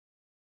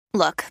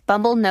Look,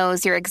 Bumble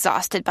knows you're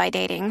exhausted by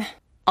dating.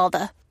 All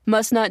the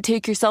must not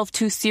take yourself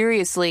too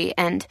seriously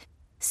and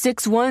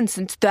 6'1"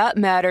 since that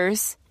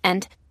matters.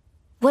 And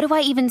what do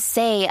I even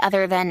say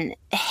other than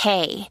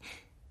hey?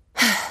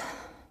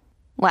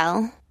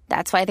 Well,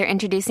 that's why they're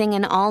introducing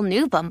an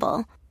all-new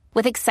Bumble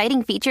with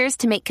exciting features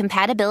to make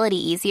compatibility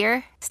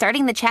easier,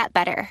 starting the chat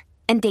better,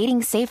 and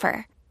dating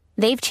safer.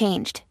 They've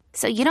changed,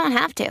 so you don't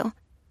have to.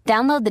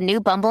 Download the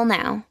new Bumble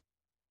now.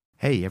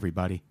 Hey,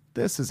 everybody.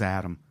 This is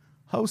Adam,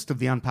 host of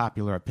the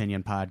Unpopular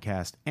Opinion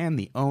Podcast and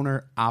the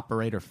owner,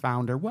 operator,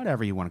 founder,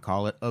 whatever you want to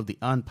call it, of the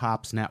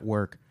Unpops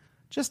Network.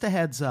 Just a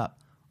heads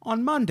up,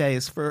 on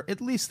Mondays for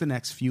at least the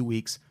next few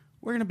weeks,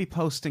 we're going to be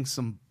posting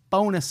some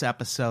bonus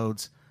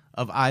episodes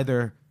of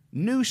either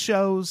new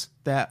shows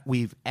that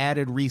we've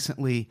added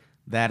recently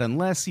that,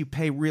 unless you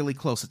pay really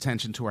close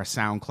attention to our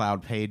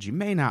SoundCloud page, you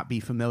may not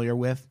be familiar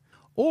with,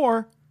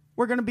 or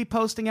we're going to be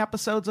posting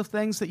episodes of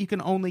things that you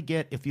can only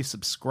get if you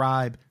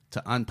subscribe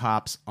to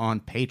Unpops on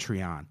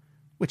Patreon,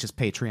 which is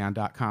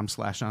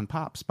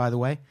patreon.com/unpops, by the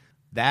way.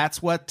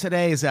 That's what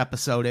today's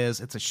episode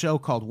is. It's a show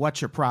called What's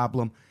Your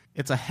Problem?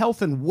 It's a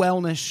health and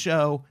wellness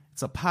show.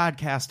 It's a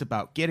podcast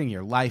about getting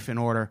your life in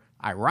order.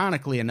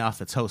 Ironically enough,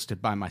 it's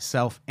hosted by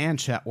myself and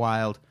Chet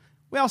Wild.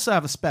 We also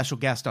have a special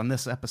guest on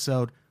this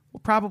episode. We'll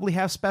probably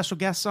have special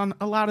guests on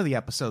a lot of the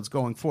episodes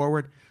going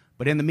forward.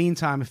 But in the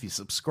meantime, if you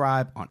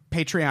subscribe on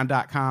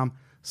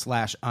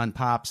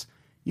patreon.com/unpops,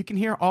 you can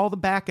hear all the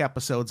back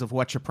episodes of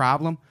What's Your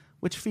Problem,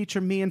 which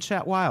feature me and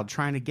Chet Wild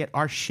trying to get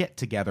our shit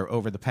together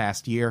over the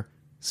past year.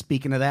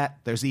 Speaking of that,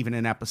 there's even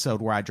an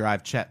episode where I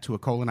drive Chet to a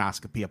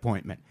colonoscopy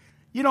appointment.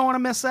 You don't want to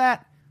miss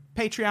that?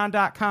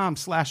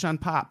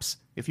 Patreon.com/unpops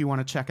if you want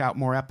to check out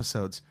more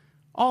episodes.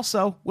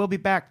 Also, we'll be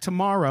back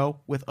tomorrow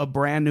with a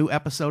brand new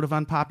episode of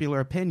Unpopular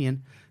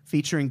Opinion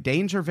featuring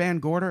Danger Van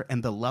Gorder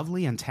and the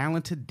lovely and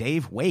talented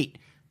Dave Waite.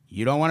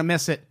 You don't want to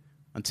miss it.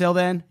 Until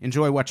then,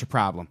 enjoy What's Your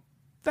Problem.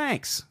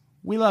 Thanks.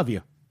 We love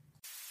you.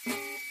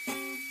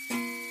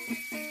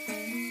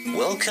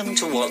 Welcome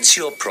to What's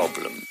Your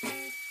Problem?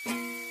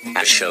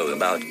 A show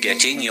about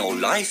getting your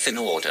life in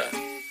order.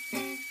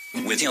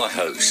 With your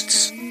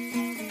hosts,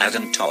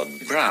 Adam Todd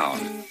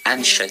Brown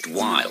and Chet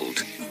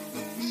Wild.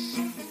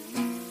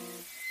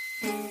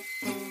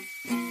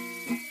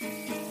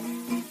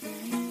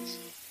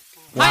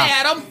 Wow. Hi,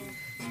 Adam.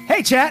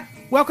 Hey, Chet.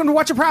 Welcome to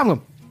What's Your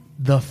Problem?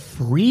 The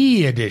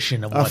free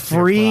edition of What's A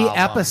free Your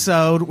Problem.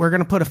 episode. We're going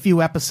to put a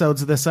few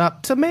episodes of this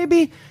up to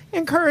maybe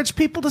encourage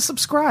people to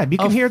subscribe. You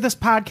can hear this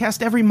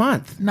podcast every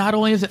month. Not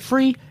only is it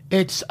free,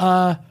 it's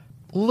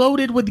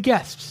loaded with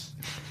guests.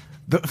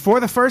 For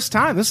the first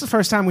time. This is the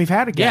first time we've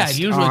had a guest.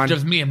 Yeah, usually it's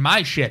just me and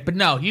my shit. But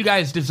no, you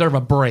guys deserve a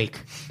break.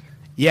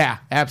 Yeah,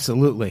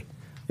 absolutely.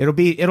 It'll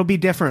be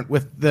different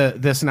with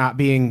this not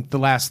being the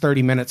last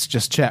 30 minutes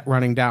just Chet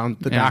running down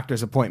the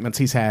doctor's appointments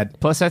he's had.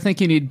 Plus, I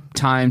think you need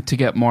time to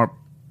get more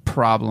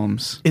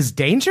problems. Is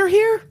Danger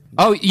here?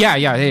 Oh,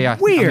 yeah.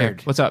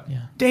 Weird. What's up?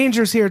 Yeah.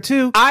 Danger's here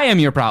too. I am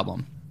your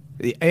problem.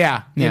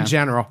 Yeah, in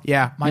general.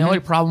 Yeah. My only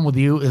problem with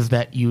you is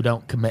that you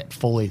don't commit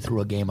fully through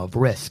a game of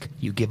Risk.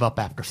 You give up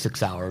after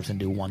 6 hours and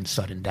do one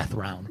sudden death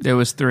round. It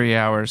was 3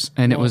 hours,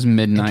 and it was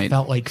midnight. It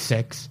felt like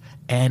 6,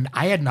 and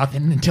I had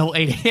nothing until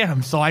 8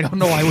 a.m., so I don't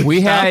know why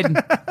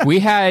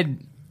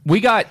we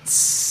got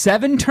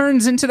 7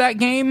 turns into that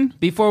game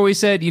before we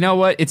said, you know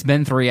what, it's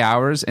been 3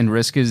 hours, and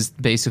Risk is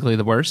basically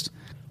the worst.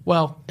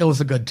 Well, it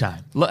was a good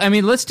time. I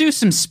mean, let's do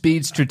some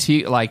speed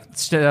strategy,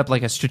 set up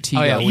like a strategy.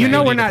 Oh, yeah, You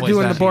know we're need to not play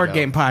doing the Stratego. board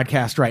game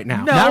podcast right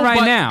now. No, Not right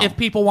but now. If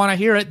people want to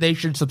hear it, they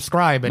should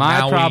subscribe, and My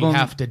now problem- we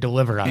have to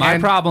deliver on My it.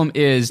 problem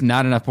is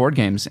not enough board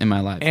games in my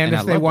life. And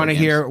I if they love want to board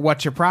games. hear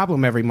What's Your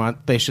Problem every month,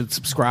 they should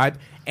subscribe.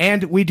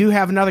 And we do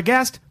have another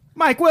guest,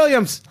 Mike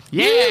Williams.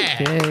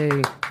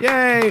 Yeah.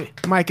 Yay.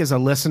 Mike is a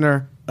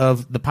listener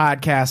of the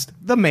podcast,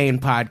 the main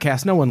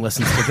podcast. No one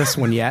listens to this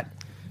one yet.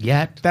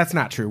 Yet, That's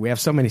not true. We have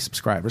so many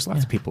subscribers.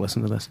 Lots of people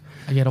listen to this.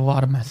 I get a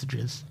lot of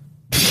messages.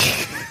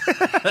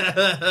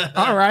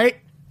 All right.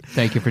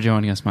 Thank you for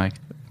joining us, Mike.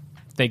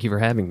 Thank you for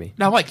having me.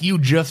 Now, like, you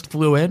just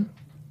flew in?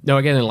 No,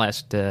 again,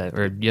 yesterday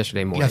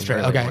morning.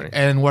 Yesterday, early okay. morning.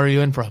 And where are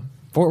you in from?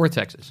 Fort Worth,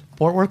 Texas.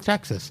 Fort Worth,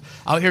 Texas.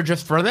 Out here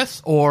just for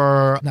this?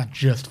 Or not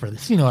just for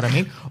this, you know what I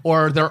mean?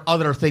 Or are there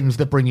other things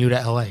that bring you to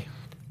L.A.?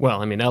 Well,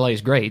 I mean, LA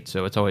is great,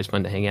 so it's always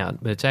fun to hang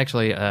out. But it's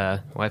actually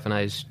wife and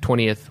I's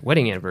 20th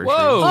wedding anniversary.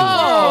 Whoa!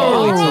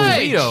 Oh, It's nice.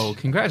 Toledo. Yeah,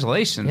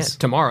 Congratulations.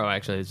 tomorrow,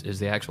 actually, is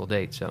the actual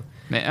date. So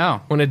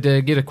Wanted wanted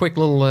to get a quick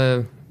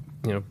little,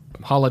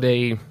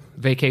 holiday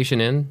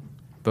vacation in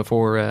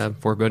before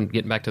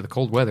getting back to the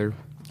cold weather.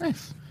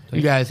 Nice.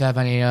 You guys have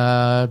any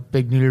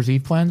big New Year's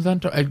Eve plans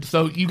then?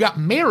 So you got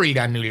married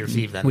on New Year's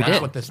Eve then? We That's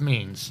did. what this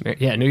means.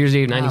 Yeah, New Year's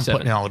Eve, I'm 97.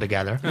 putting it all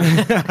together.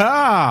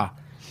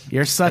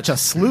 You're such a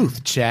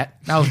sleuth, Chet.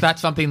 Now, is that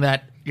something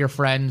that your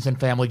friends and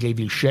family gave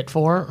you shit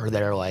for? Or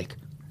they're like,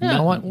 you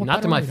know what? We'll Not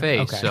cut to it my later.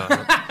 face. Okay. So.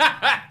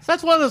 So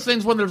that's one of those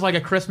things when there's like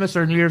a Christmas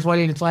or New Year's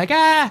wedding. It's like,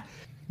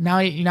 now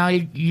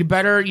you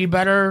better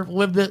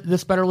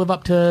this better live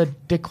up to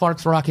Dick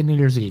Clark's Rockin' New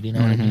Year's Eve. You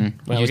know what I mean?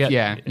 Well,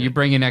 you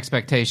bring in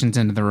expectations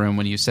into the room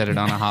when you set it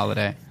on a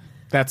holiday.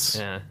 That's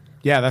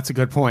Yeah. that's a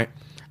good point.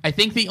 I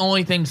think the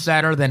only thing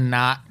sadder than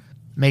not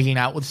making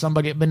out with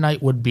somebody at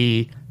midnight would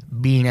be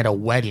being at a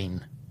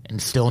wedding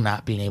and still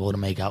not being able to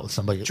make out with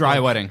somebody. Dry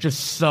wedding. Just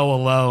so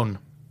alone.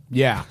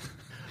 Yeah.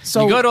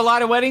 So You go to a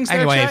lot of weddings there,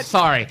 Anyway, Chet?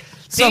 sorry.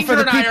 So Danger for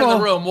the and I are in people-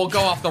 the room. We'll go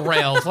off the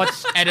rails.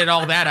 Let's edit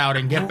all that out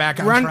and get back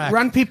on track.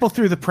 run people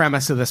through the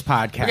premise of this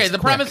podcast. Okay, the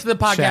quick. premise of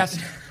the podcast.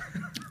 Chet.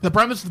 The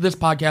premise of this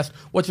podcast,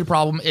 What's Your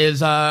Problem,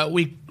 is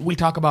we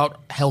talk about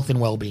health and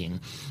well-being.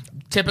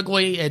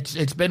 Typically,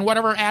 it's been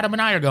whatever Adam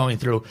and I are going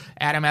through.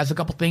 Adam has a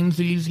couple things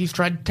he's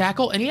tried to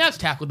tackle, and he has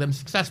tackled them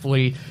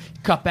successfully.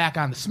 Cut back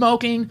on the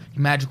smoking. He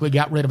magically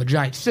got rid of a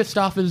giant cyst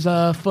off his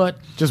foot.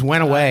 Just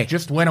went away.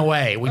 Just went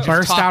away. We just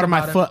burst talked out of my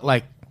about it. foot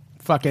like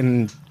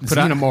fucking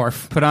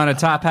xenomorph. Put on a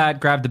top hat,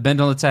 grab the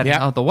bindle and said, Yep.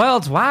 "Oh, the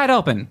world's wide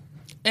open."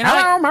 And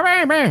Hello,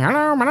 my baby.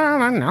 Hello, my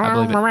darling.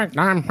 Hello, believe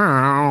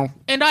my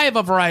And I have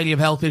a variety of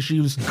health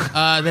issues that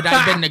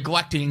I've been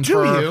neglecting Do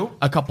for you?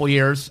 a couple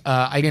years.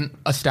 I didn't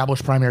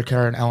establish primary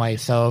care in LA.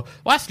 So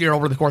last year,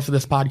 over the course of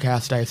this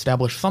podcast, I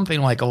established something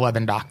like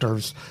 11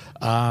 doctors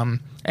and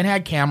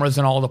had cameras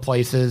in all the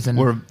places. And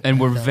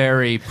We're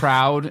very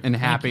proud and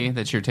happy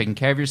that you're taking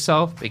care of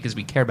yourself because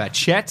we care about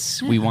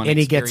Chet's. We want And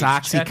he to gets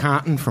experience Chet.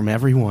 OxyContin from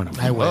every one of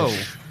them. I Whoa.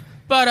 wish.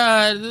 But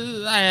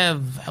I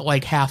have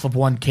like half of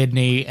one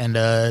kidney and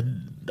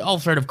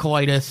ulcerative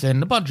colitis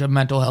and a bunch of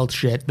mental health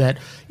shit that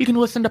you can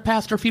listen to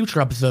past or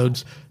future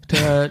episodes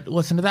to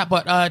listen to that.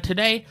 But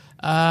today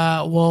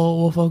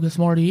we'll focus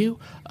more to you.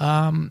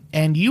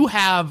 And you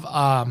have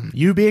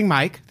You being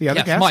Mike, the other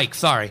yes, guest. Mike.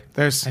 Sorry,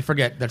 There's- I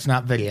forget that's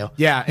not video.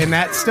 Yeah, and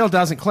that still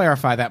doesn't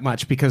clarify that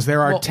much because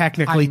there are Well,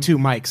 technically I'm- two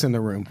mics in the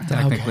room.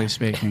 Technically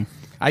speaking.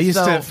 I used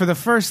So- to, for the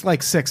first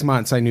like 6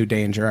 months, I knew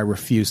Danger. I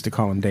refused to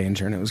call him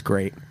Danger, and it was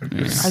great. It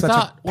was I such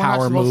thought a we're not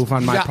power supposed- move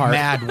on you my got part.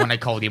 mad when I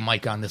called you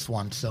Mike on this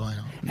one, so I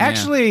know.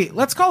 Actually,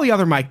 let's call the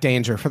other Mike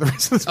Danger for the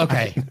rest of this.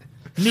 Okay,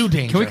 new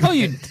danger. Can we call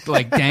you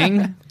like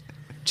Dang?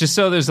 Just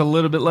so there's a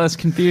little bit less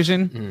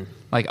confusion.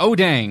 Like, oh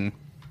dang.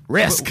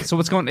 Risk. So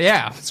what's going?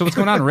 Yeah. So what's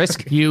going on?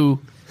 Risk. you?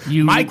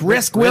 Mike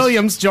Risk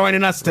Williams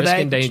joining us Risk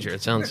today. and danger.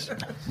 It sounds.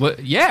 What,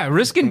 yeah.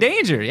 Risk and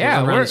danger. Yeah.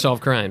 Around we're- to solve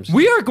crimes.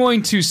 We are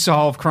going to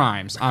solve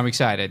crimes. I'm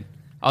excited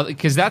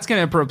because that's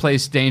going to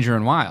replace Danger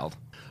and Wild.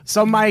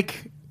 So,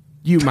 Mike,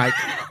 Mike.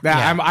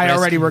 I Risk.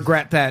 already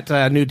regret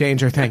that new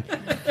Danger thing.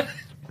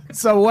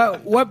 So,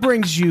 what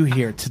brings you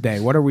here today?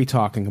 What are we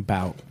talking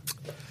about?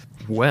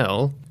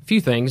 Well, a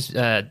few things.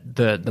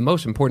 The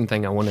most important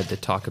thing I wanted to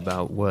talk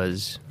about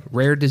was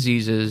rare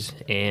diseases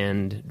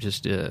and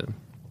just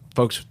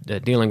folks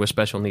dealing with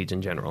special needs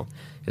in general.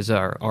 Because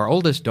our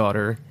oldest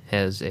daughter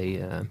has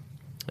a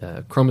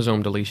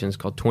chromosome deletion. It's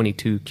called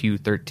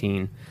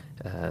 22q13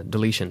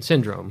 deletion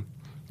syndrome.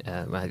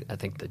 I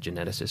think the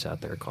geneticists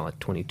out there call it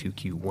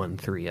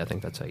 22q13. I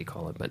think that's how you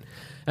call it, but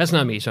that's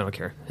not me, so I don't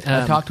care.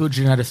 I talked to a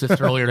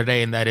geneticist earlier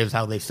today, and that is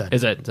how they said it.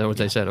 Is that what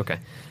they said? Okay.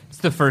 It's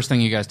the first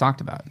thing you guys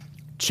talked about.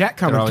 Chet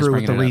They're coming always through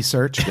with the bringing it up.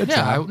 research. Good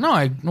Yeah, job.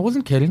 I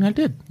wasn't kidding. I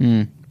did.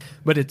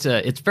 But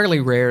it's fairly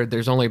rare.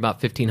 There's only about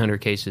 1,500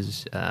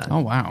 cases Oh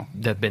wow.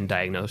 that have been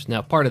diagnosed.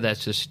 Now, part of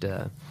that's just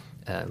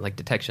like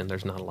detection.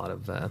 There's not a lot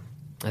of.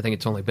 I think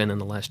it's only been in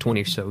the last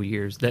 20 or so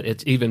years that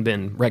it's even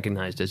been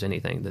recognized as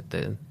anything, that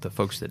the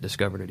folks that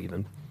discovered it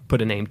even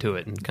put a name to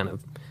it and kind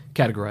of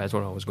categorized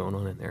what all was going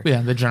on in there.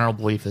 Yeah, the general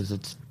belief is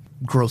it's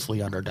grossly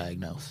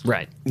underdiagnosed.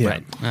 Right, Yeah.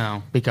 right.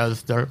 Oh.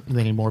 Because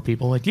they need more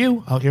people like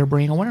you out here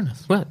bringing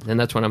awareness. Well, and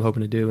that's what I'm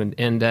hoping to do,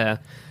 and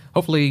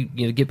hopefully,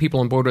 get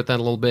people on board with that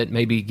a little bit.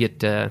 Maybe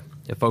get if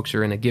folks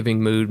are in a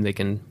giving mood, they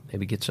can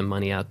maybe get some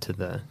money out to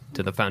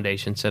the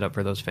foundation set up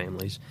for those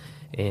families,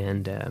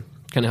 and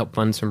kind of help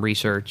fund some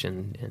research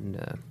and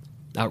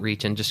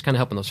outreach, and just kind of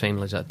helping those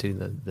families out too.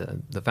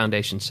 The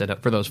foundation set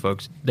up for those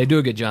folks. They do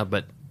a good job,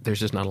 but there's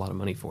just not a lot of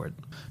money for it.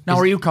 Now,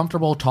 are you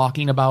comfortable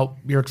talking about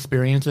your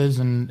experiences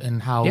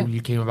and how Yeah.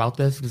 you came about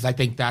this? Because I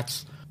think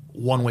that's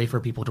one way for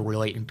people to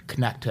relate and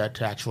connect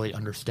to actually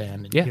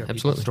understand and Yeah, hear people's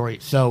absolutely. story.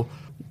 So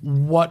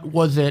what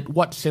was it?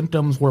 What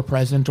symptoms were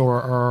present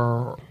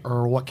or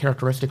what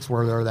characteristics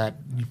were there that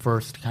you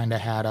first kind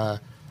of had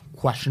a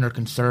question or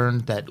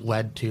concern that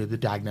led to the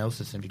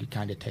diagnosis? And if you could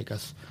kind of take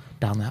us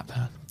down that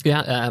path.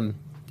 Yeah,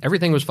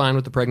 everything was fine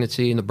with the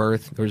pregnancy and the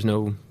birth. There was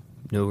no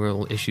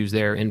real issues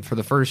there. And for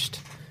the first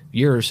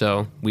year or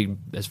so,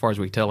 as far as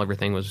we tell,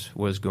 everything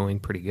was going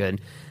pretty good.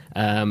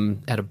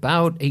 At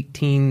about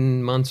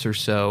 18 months or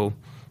so,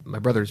 my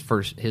brother's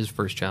his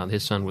first child,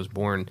 his son, was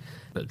born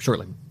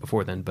shortly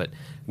before then. But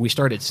we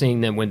started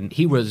seeing them when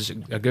he was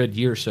a good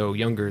year or so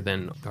younger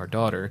than our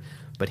daughter.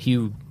 But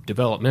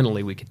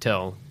developmentally, we could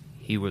tell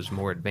he was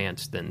more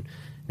advanced than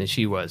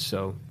she was.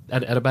 So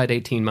at about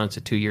 18 months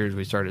to 2 years,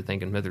 we started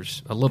thinking, well,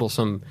 there's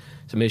some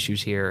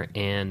issues here,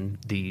 and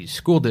the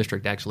school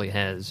district actually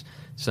has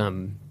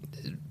some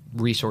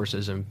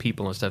resources and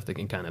people and stuff that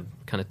can kind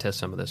of test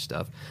some of this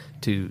stuff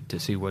to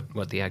see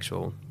what the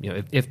actual,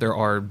 if there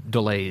are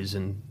delays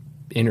and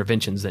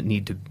interventions that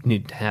need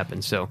to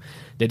happen. So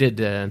they did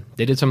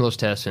some of those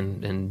tests,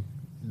 and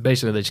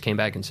basically they just came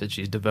back and said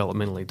she's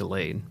developmentally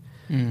delayed.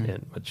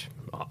 and, which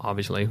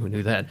obviously we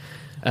knew that.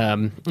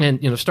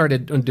 And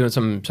started doing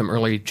some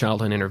early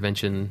childhood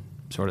intervention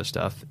sort of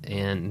stuff,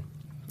 and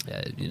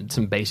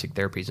some basic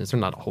therapies. And there's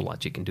not a whole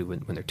lot you can do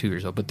when they're 2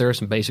 years old, but there are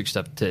some basic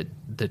stuff to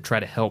try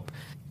to help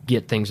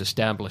get things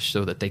established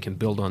so that they can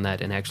build on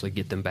that and actually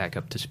get them back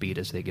up to speed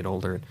as they get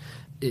older.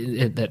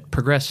 That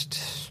progressed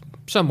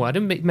somewhat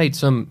and made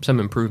some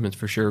improvements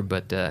for sure,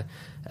 but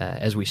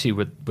as we see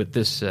with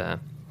this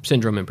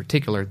syndrome in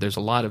particular, there's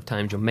a lot of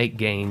times you'll make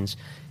gains,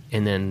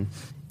 and then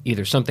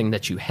either something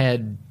that you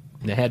had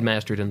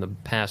mastered in the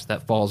past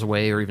that falls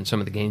away, or even some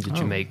of the gains that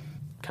you make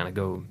kind of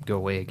go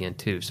away again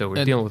too. So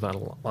we're dealing with a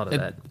lot of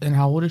that. And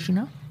how old is she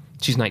now?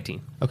 She's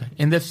 19. Okay.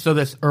 And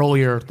this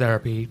earlier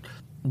therapy,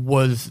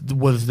 was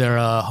there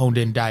a honed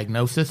in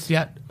diagnosis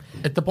yet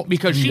at the point?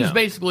 Because she's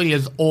basically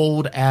as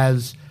old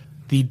as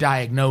the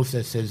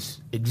diagnosis is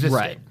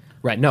existed.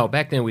 Right. No,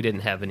 back then we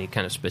didn't have any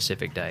kind of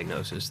specific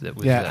diagnosis that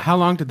was. Yeah. How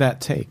long did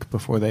that take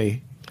before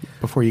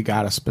you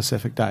got a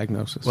specific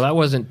diagnosis? Well, that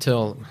wasn't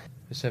until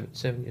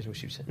 7 years. What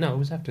she said? No, it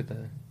was after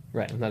the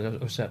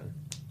not 07.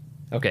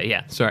 Okay,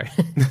 yeah, sorry.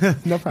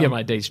 No problem. Get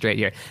my dates straight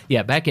here.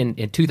 Yeah, back in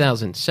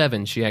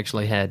 2007, she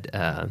actually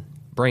had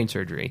brain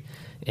surgery,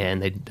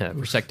 and they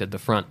resected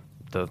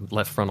the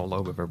left frontal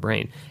lobe of her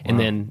brain, and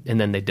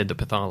then they did the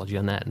pathology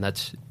on that, and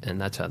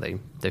that's how they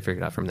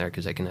figured out from there,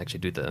 because they can actually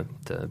do the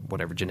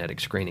whatever genetic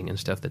screening and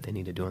stuff that they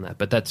need to do on that.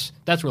 But that's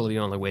really the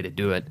only way to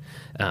do it,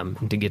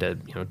 to get a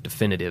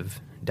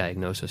definitive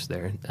diagnosis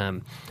there.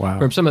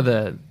 From some of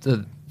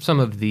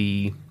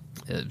the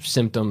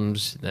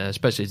symptoms,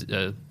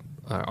 especially.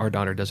 Our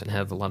daughter doesn't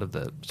have a lot of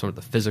some of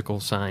the physical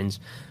signs,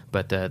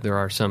 but there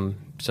are some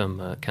kind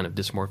of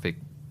dysmorphic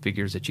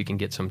figures that you can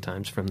get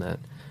sometimes from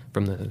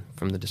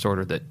the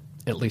disorder that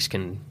at least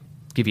can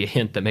give you a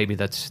hint that maybe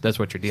that's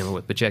what you're dealing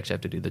with. But you actually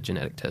have to do the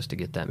genetic test to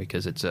get that,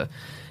 because it's a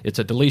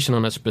deletion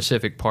on a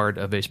specific part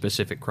of a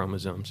specific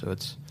chromosome.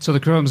 So the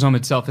chromosome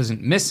itself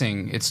isn't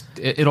missing.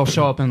 It'll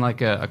show up in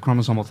like a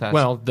chromosomal test.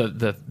 Well,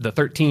 the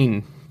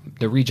 13.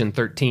 The region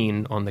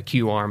 13 on the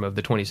Q arm of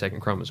the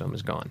 22nd chromosome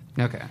is gone.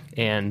 Okay.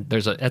 And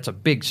that's a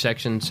big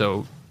section,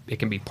 so it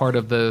can be part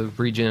of the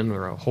region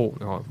or a whole,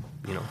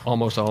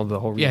 almost all of the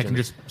whole region. Yeah, it can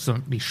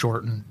just be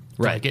shortened.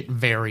 Right. Like it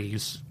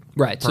varies.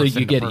 Right. So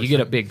you get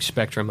a big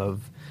spectrum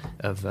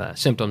of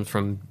symptoms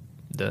from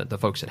the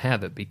folks that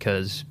have it,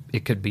 because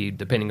it could be,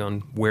 depending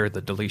on where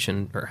the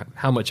deletion or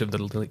how much of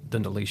the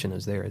deletion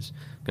is there, is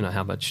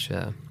how much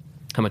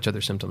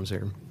other symptoms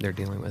they're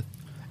dealing with.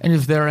 And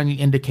is there any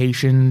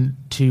indication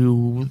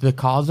to the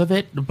cause of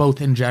it, both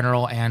in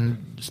general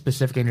and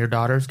specific in your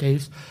daughter's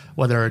case,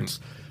 whether it's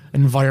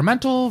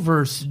environmental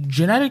versus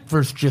genetic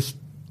versus just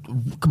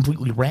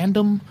completely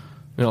random?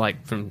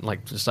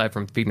 Aside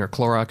from feeding her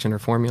Clorox in her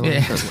formula?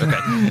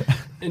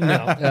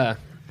 Yeah.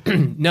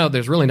 Okay. No,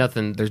 there's really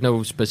nothing. There's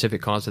no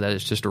specific cause of that.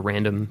 It's just a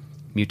random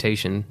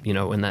mutation,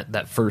 and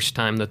that first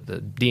time that the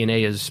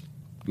DNA is,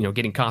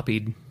 getting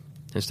copied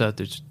and stuff,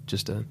 there's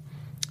just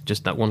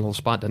that one little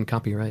spot doesn't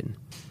copy right and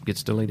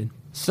gets deleted.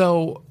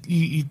 So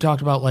you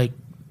talked about,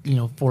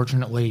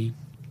 fortunately,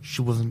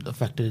 she wasn't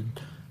affected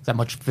that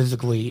much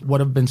physically. What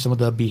have been some of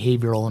the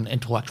behavioral and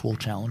intellectual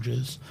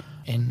challenges,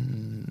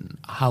 and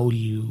how do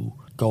you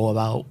go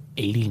about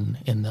aiding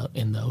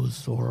in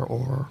those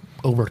or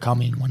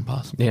overcoming when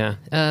possible? Yeah,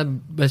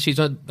 but she's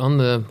on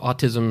the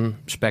autism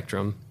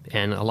spectrum,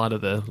 and a lot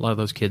of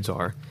those kids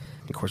are.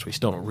 Of course, we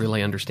still don't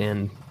really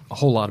understand a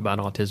whole lot about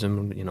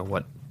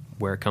autism.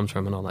 Where it comes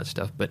from and all that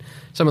stuff, but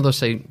some of those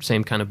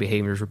same kind of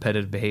behaviors,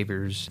 repetitive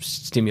behaviors,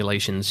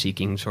 stimulation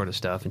seeking sort of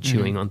stuff, and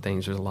chewing on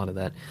things. There's a lot of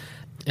that.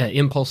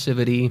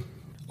 Impulsivity.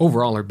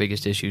 Overall, our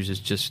biggest issues is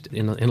just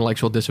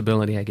intellectual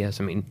disability, I guess.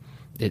 I mean,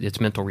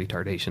 it's mental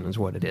retardation is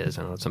what it is.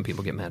 I know some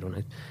people get mad when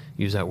I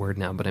use that word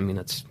now, but I mean,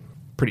 that's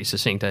pretty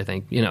succinct, I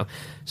think.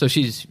 So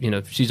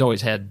she's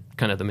always had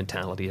kind of the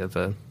mentality of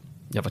a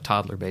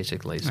toddler,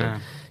 basically. So,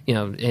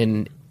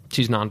 and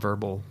she's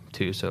nonverbal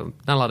too, so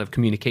not a lot of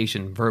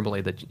communication verbally.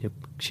 That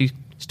she's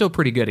still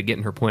pretty good at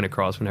getting her point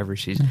across whenever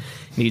she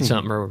needs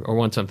something or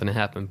wants something to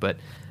happen. But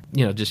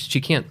just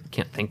she can't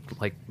think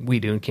like we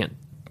do, and can't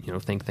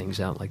think things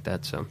out like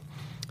that. So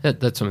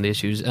that's some of the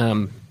issues.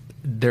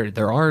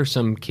 There are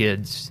some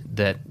kids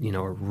that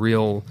are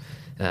real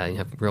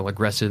have real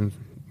aggression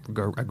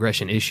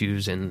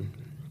issues, and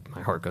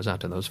my heart goes out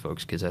to those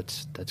folks, because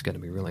that's going to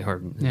be really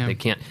hard. Yeah. You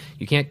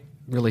can't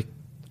really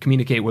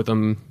communicate with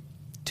them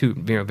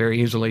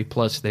very easily.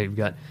 Plus, they've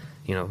got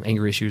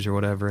anger issues or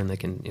whatever, and it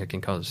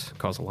can cause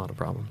a lot of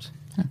problems.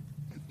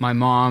 My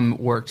mom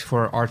worked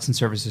for Arts and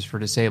Services for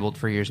Disabled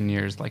for years and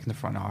years, like in the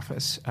front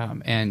office,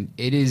 and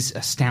it is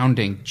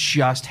astounding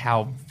just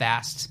how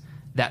vast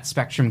that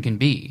spectrum can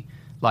be.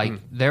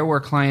 There were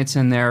clients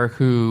in there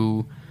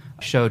who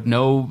showed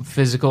no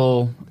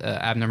physical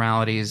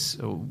abnormalities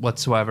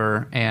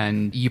whatsoever,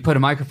 and you put a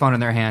microphone in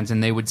their hands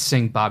and they would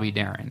sing Bobby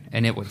Darin,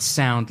 and it would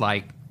sound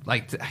like I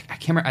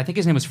can't remember. I think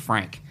his name was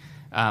Frank,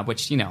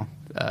 which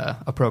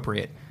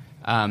appropriate.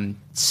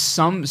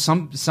 Some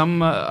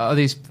of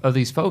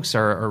these folks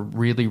are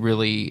really,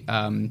 really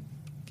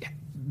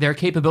their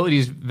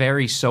capabilities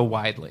vary so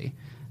widely.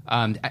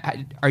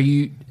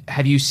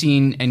 Have you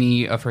seen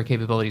any of her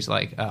capabilities,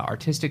 like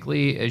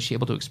artistically? Is she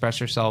able to express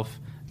herself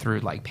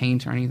through like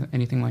paint or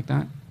anything like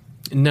that?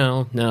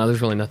 No,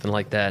 there's really nothing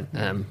like that.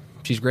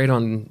 She's great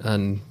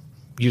on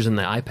using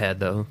the iPad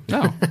though.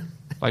 No,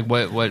 like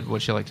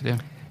what's she like to do?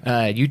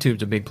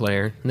 YouTube's a big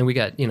player, and then we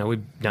got we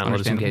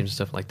downloaded some games and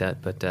stuff like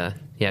that. But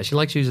yeah, she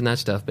likes using that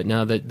stuff. But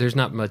no, there's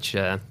not much,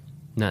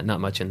 not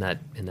much in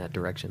that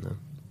direction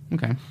though.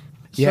 Okay.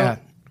 Yeah.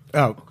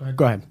 Oh,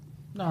 go ahead.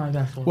 No,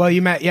 that's Well,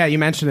 you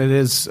mentioned it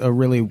is a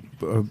really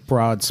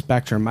broad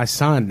spectrum. My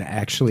son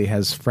actually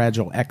has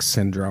Fragile X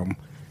syndrome,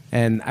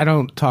 and I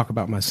don't talk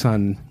about my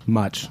son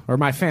much, or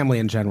my family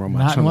in general much.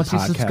 Not on unless the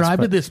you podcast, subscribe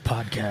to but- this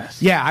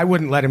podcast. Yeah, I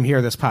wouldn't let him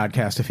hear this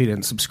podcast if he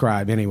didn't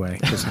subscribe anyway.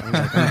 'Cause I'm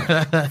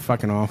a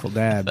fucking awful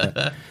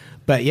dad.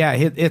 But yeah,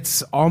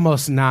 it's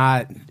almost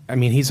not. I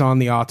mean, he's on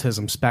the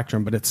autism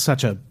spectrum, but it's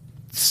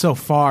so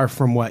far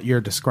from what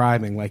you're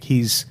describing. Like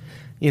he's,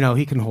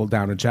 he can hold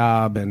down a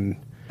job and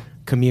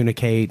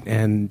communicate,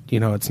 and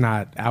it's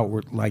not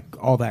outward like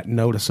all that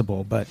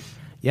noticeable. But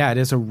yeah, it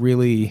is a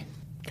really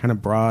kind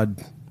of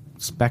broad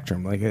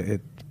spectrum. Like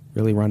it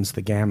really runs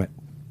the gamut.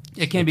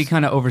 It can be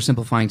kind of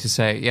oversimplifying to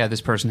say, yeah, this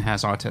person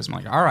has autism.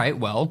 Like, all right,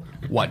 well,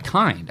 what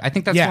kind? I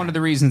think that's one of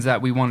the reasons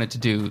that we wanted to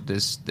do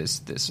this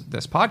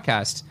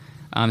podcast,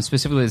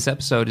 specifically this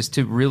episode, is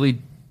to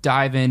really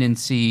dive in and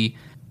see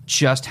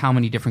just how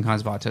many different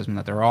kinds of autism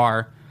that there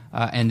are,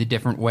 and the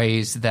different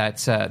ways that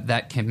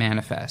that can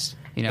manifest.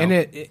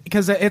 And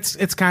because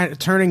it's kind of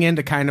turning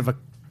into kind of a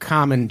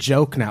common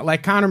joke now.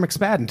 Like Connor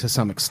McSpadden, to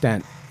some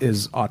extent,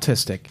 is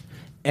autistic,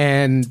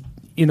 and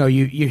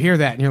you hear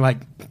that and you're like,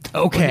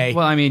 okay.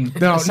 Well, I mean,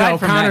 no, aside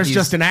from Connor's that,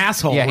 just an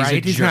asshole, yeah,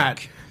 right? he's a jerk.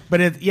 Not.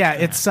 But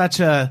it's such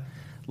a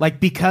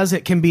because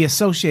it can be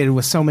associated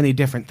with so many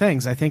different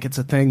things. I think it's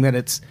a thing that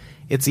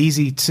it's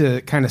easy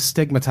to kind of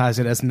stigmatize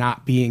it as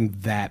not being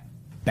that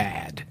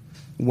bad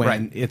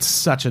when it's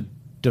such a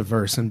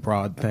diverse and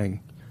broad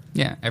thing.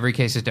 Yeah, every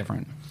case is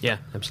different. Yeah,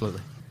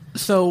 absolutely.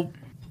 So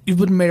you've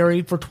been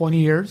married for 20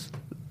 years,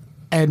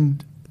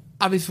 and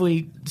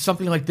obviously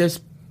something like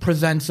this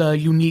presents a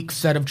unique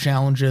set of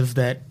challenges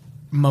that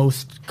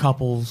most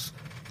couples,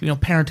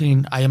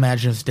 parenting, I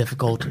imagine, is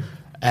difficult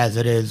as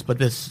it is, but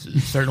this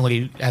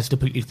certainly has to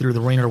put you through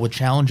the ringer with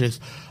challenges.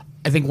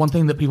 I think one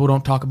thing that people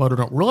don't talk about or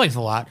don't realize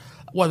a lot,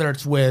 whether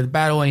it's with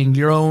battling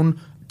your own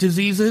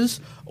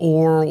diseases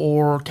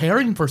or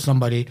caring for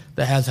somebody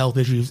that has health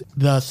issues,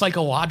 the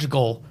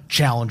psychological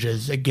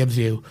challenges it gives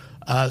you.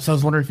 So I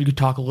was wondering if you could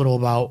talk a little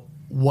about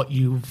what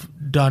you've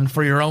done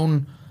for your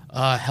own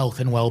health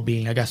and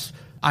well-being, I guess,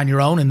 on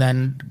your own, and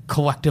then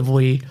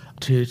collectively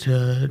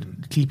to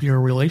keep your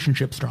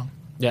relationship strong.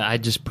 Yeah, I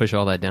just push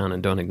all that down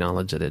and don't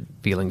acknowledge that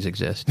feelings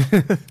exist.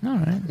 All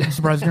right. I'm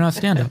surprised you're not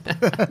stand-up.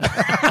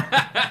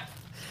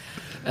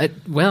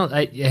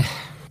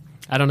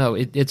 I don't know.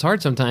 It's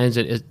hard sometimes,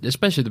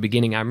 especially at the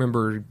beginning. I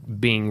remember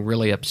being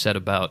really upset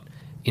about,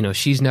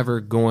 she's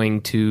never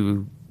going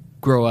to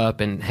grow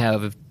up and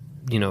have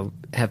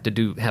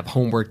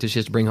homework that she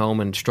has to bring home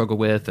and struggle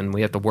with, and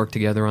we have to work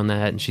together on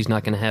that, and she's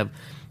not going to have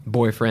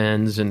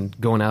boyfriends and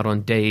going out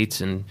on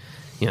dates, and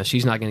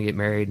she's not going to get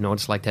married and know what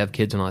it's like to have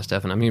kids and all that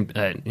stuff. And I mean,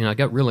 I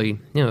got really,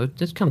 it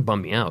just kind of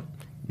bummed me out,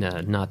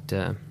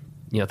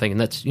 thinking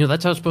that's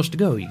how it's supposed to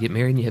go. You get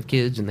married and you have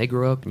kids and they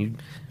grow up and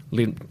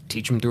you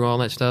teach them through all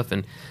that stuff,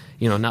 and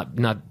not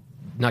going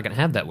to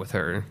have that with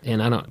her.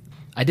 And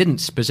I didn't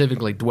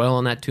specifically dwell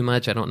on that too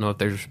much. I don't know if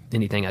there's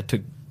anything I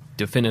took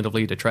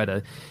definitively to try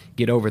to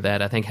get over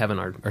that. I think having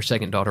our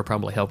second daughter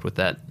probably helped with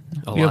that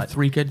a lot. You have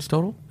 3 kids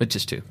total? But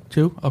just 2.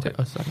 2? Okay.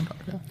 A second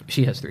daughter, yeah.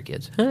 She has 3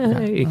 kids.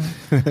 Hey.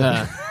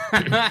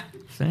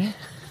 See?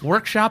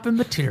 Workshopping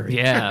material.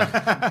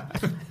 Yeah.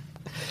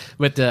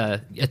 But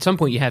at some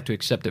point you have to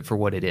accept it for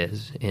what it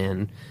is,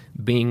 and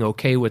being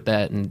okay with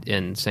that,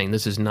 and saying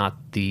this is not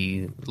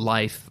the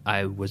life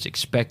I was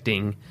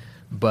expecting,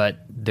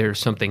 but there's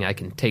something I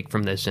can take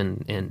from this,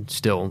 and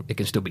still it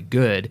can still be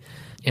good.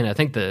 And I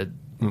think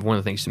one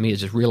of the things to me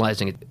is just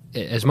realizing it,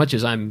 as much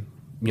as I'm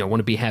want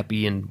to be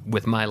happy and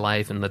with my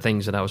life and the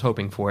things that I was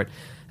hoping for it,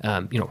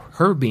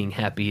 her being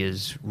happy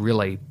is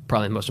really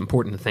probably the most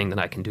important thing that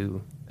I can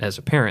do as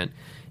a parent.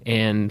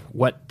 And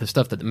what the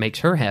stuff that makes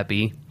her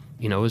happy,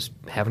 is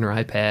having her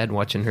iPad,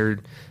 watching her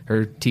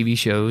TV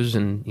shows,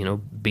 and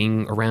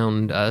being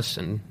around us,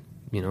 and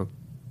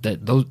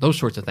that those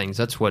sorts of things.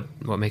 That's what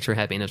makes her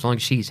happy. And as long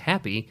as she's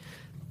happy,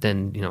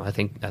 then I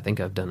think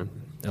I've done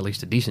at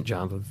least a decent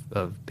job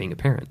of being a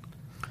parent.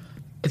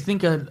 I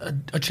think a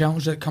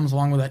challenge that comes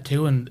along with that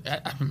too, and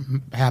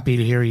I'm happy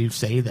to hear you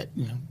say that,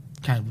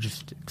 kind of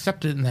just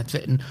accept it and that's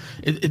it, and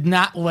it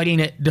not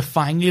letting it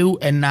define you,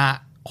 and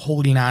not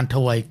holding on to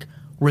like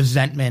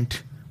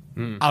resentment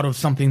out of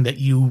something that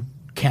you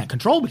can't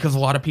control, because a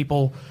lot of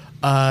people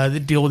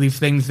that deal with these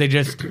things, they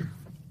just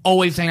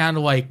always hang on to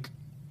like,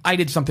 I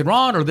did something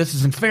wrong, or this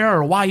isn't fair,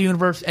 or why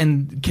universe,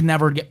 and can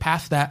never get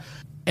past that,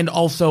 and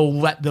also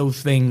let those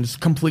things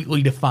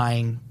completely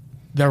define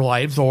their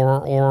lives,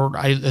 or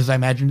as I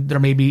imagine, there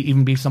may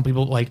even be some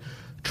people like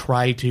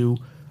try to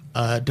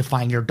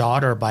define your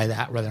daughter by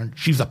that rather than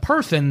she's a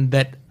person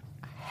that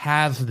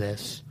has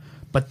this,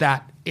 but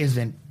that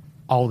isn't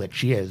all that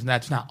she is.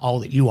 That's not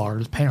all that you are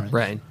as parents.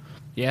 Right.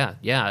 Yeah,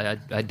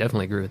 I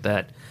definitely agree with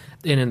that.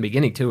 And in the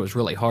beginning, too, it was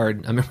really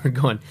hard. I remember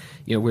going,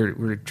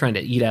 we're trying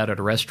to eat out at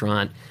a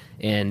restaurant,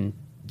 and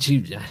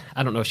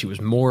I don't know if she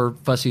was more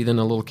fussy than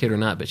a little kid or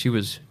not, but she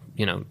was,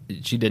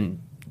 she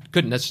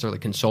couldn't necessarily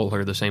console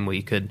her the same way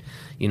you could,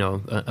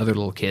 other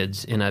little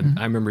kids. And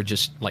I remember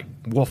just like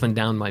wolfing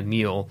down my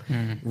meal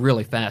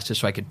really fast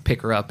just so I could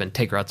pick her up and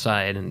take her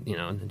outside. And,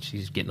 and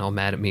she's getting all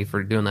mad at me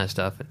for doing that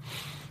stuff.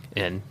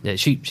 And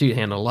she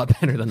handled a lot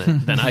better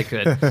than I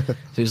could. So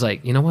he's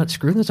like, you know what?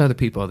 Screw those other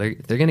people. They're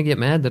going to get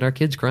mad that our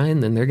kid's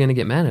crying, then they're going to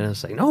get mad at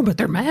us. Like, no, but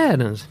they're mad.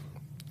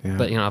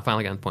 But I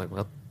finally got to the point.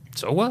 Well,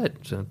 so what?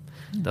 So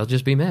they'll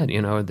just be mad.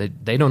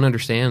 They don't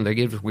understand. They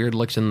give weird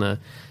looks in the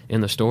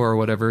store or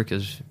whatever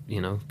because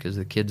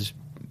the kid's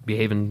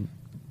behaving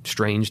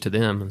strange to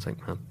them. And it's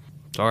like, well,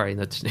 sorry,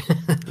 that's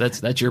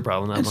that's your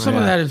problem. Not And mine. some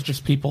of that is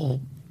just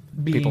people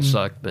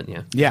suck, but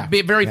yeah.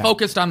 Be very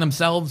focused on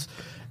themselves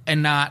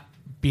and not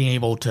being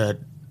able to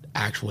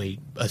actually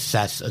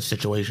assess a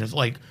situation. It's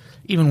like,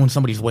 even when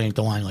somebody's waiting at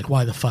the line, like,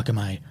 why the fuck am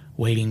I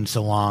waiting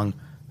so long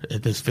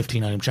at this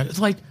 15-item check? It's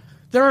like,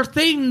 there are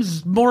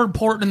things more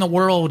important in the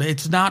world.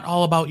 It's not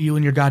all about you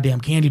and your goddamn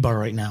candy bar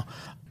right now.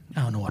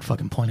 I don't know what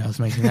fucking point I was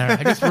making there.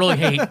 I just really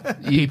hate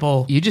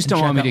people. You just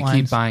don't want me to checkout keep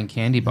lines. buying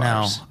candy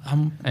bars. No,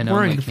 I'm And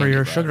only worried for candy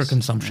your bars. sugar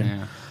consumption.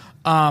 Yeah.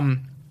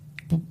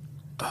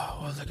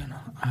 What was I gonna?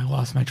 I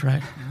lost my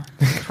track.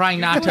 Trying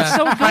not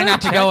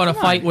to go in a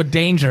fight with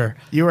danger.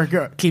 You were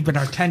good. Keeping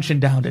our tension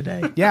down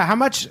today. Yeah, how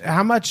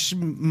much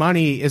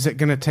money is it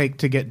going to take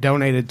to get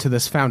donated to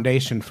this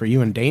foundation for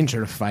you and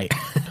Danger to fight?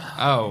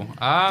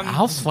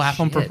 I'll slap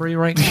them for free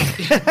right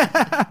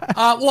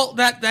now. Well,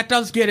 that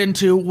does get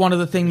into one of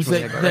the things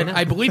that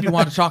I believe you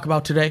want to talk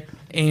about today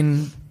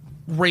in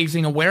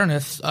raising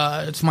awareness.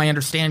 It's my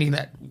understanding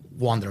that,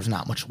 one, there's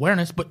not much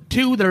awareness, but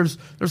two, there's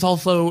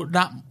also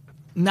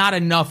not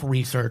enough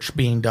research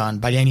being done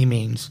by any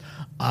means.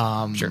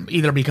 Sure.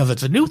 Either because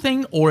it's a new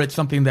thing or it's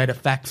something that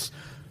affects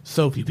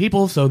so few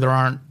people, so there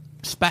aren't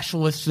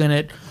specialists in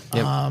it.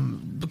 Yep.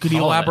 Could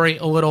you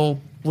elaborate a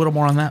little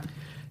more on that?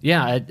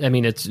 Yeah, I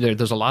mean,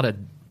 there's a lot of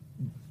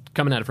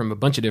coming at it from a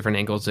bunch of different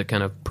angles that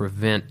kind of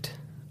prevent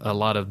a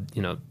lot of,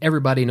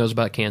 everybody knows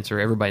about cancer.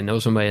 Everybody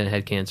knows somebody that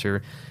had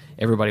cancer.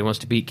 Everybody wants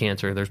to beat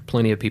cancer. There's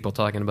plenty of people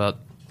talking about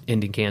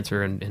ending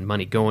cancer and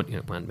money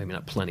going, well, maybe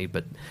not plenty,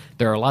 but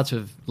there are lots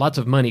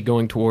of money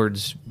going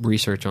towards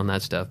research on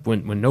that stuff.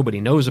 When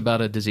nobody knows about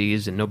a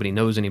disease and nobody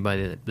knows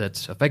anybody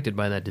that's affected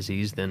by that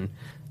disease, then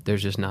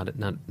there's just not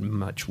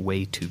much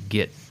way to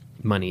get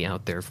money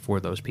out there for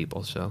those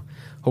people. So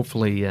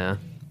hopefully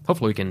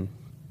we can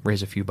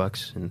raise a few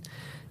bucks and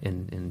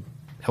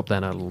help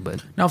that out a little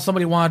bit. Now, if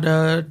somebody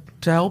wanted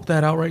to help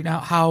that out right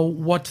now,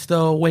 what's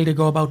the way to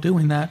go about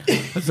doing that?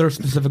 Is there a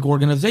specific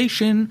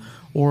organization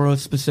or a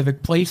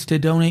specific place to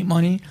donate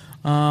money?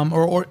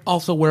 Or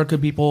also, where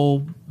could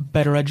people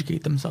better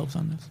educate themselves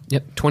on this?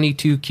 Yep,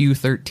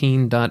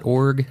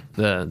 22q13.org,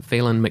 the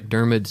Phelan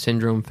McDermid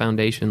Syndrome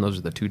Foundation. Those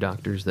are the two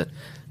doctors that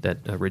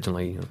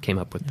originally came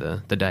up with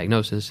the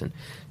diagnosis, and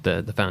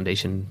the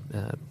foundation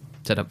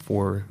set up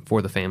for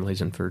the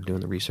families and for doing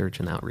the research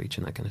and outreach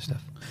and that kind of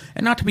stuff.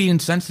 And not to be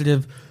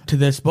insensitive to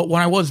this, but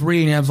when I was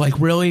reading, I was like,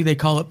 really? They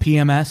call it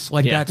PMS?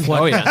 Like, Yeah. that's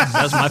what... Oh, yeah.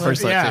 That's my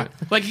first Yeah. thought,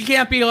 too. Like, you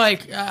can't be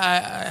like,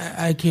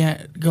 I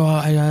can't go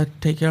out, I gotta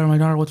take care of my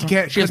daughter. What's wrong? She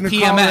has couldn't have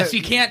called PMS. it-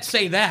 You can't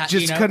say that.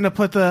 Just couldn't have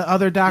put the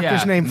other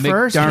doctor's Yeah, name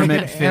first.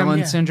 McDermott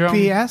Phelan syndrome.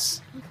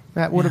 PS.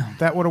 That would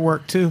have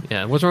worked too.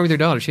 Yeah, what's wrong with your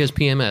daughter? She has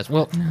PMS.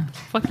 Well,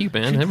 fuck you,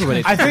 man.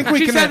 Everybody. I think we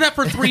She can. said that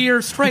for 3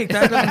 years straight.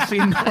 That doesn't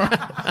seem normal.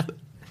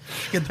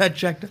 Get that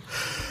checked.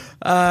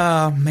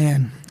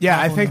 Man. Yeah,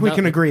 I think we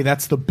can agree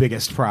that's the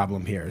biggest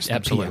problem here. Is the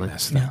Absolutely.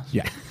 PMS thing.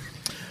 Yeah.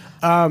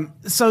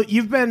 So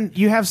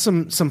you have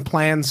some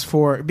plans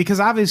for, because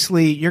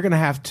obviously you're going to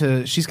have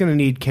to. She's going to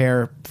need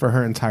care for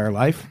her entire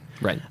life.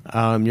 Right.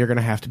 You're going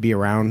to have to be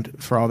around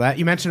for all that.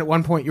 You mentioned at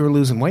one point you were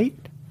losing weight.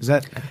 Is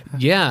that?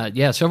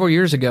 Yeah. Several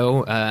years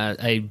ago,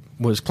 I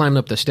was climbing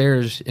up the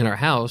stairs in our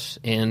house,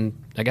 and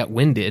I got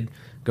winded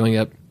going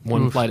up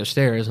one flight of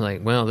stairs. I'm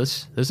like, well,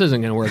 this isn't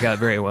going to work out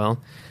very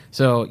well.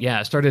 So yeah,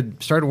 I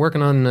started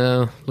working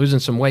on losing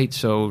some weight.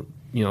 So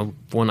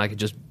one, I could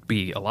just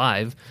be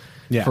alive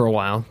for a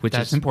while, which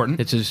That's is important.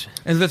 It's just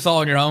Is this all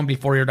on your own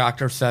before your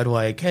doctor said,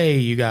 like, hey,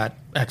 you got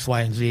X,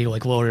 Y, and Z,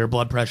 like lower your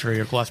blood pressure,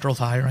 your cholesterol's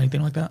high, or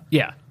anything like that?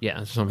 yeah,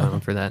 somehow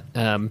for that.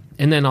 And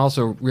then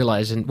also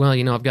realizing, well,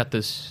 I've got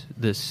this.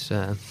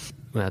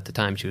 Well, at the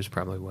time she was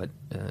probably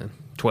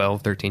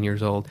 12, 13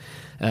 years old.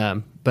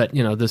 But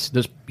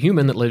this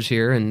human that lives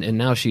here, and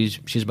now she's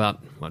about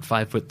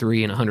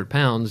 5'3" and 100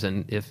 pounds,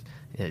 and if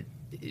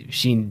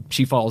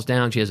she falls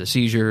down, she has a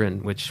seizure,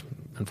 and which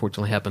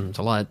unfortunately happens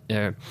a lot.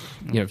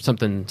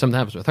 Something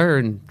happens with her,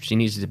 and she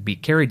needs to be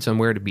carried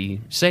somewhere to be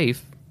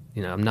safe.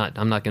 I'm not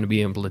going to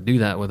be able to do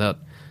that without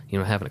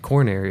having a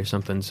coronary or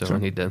something. So I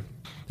need to.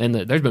 And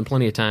there's been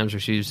plenty of times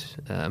where she's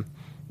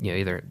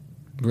either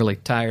really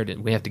tired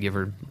and we have to give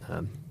her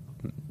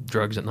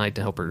drugs at night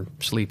to help her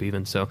sleep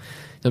even. So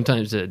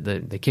sometimes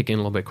they kick in a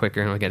little bit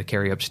quicker, and I got to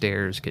carry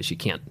upstairs because she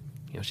can't,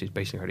 she's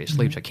basically already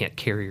asleep, so I can't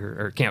carry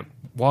her or can't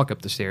walk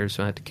up the stairs,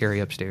 so I have to carry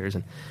upstairs.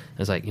 And I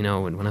was like, when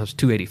I was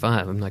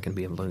 285, I'm not going to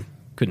be able to,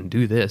 couldn't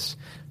do this.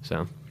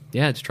 So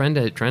yeah, it's trying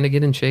to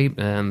get in shape,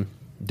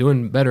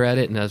 doing better at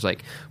it. And I was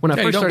like, when I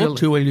first you don't started, look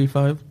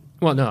 285.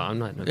 well, no, I'm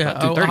not. Yeah,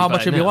 how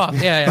much have you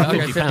lost? Yeah,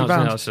 okay, 50 pounds.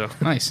 Now, so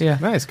Nice. Yeah.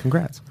 Nice,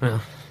 congrats.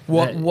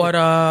 What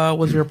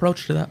was your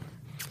approach to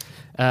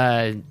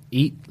that?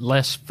 Eat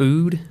less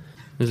food.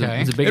 Is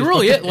Okay. is the It biggest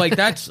really is. Like,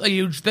 that's a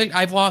huge thing.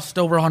 I've lost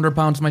over 100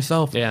 pounds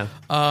myself. Yeah.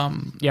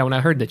 Yeah, when I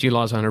heard that you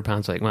lost 100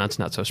 pounds, like, well, it's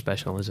not so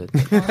special, is it?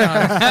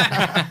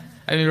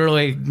 I mean,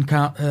 really,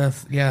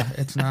 yeah,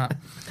 it's not.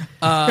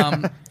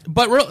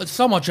 But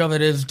so much of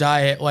it is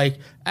diet. Like,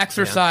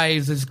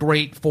 exercise is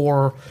great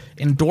for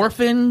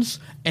endorphins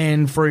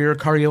and for your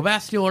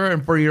cardiovascular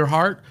and for your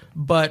heart,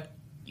 but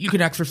you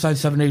can exercise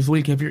 7 days a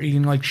week if you're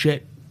eating like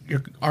shit.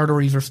 Your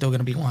arteries are still going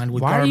to be lined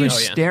with Why are garbage. you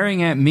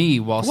staring at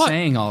me while What?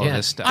 saying all Yeah. of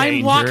this stuff?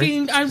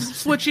 I'm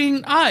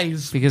switching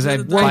eyes. Because I I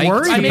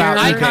bite make about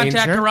eye your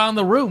contact danger. around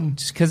the room.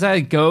 Just because I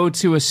go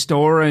to a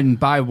store and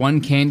buy one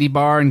candy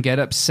bar and get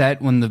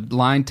upset when the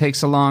line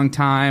takes a long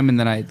time, and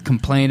then I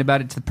complain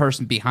about it to the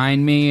person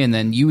behind me, and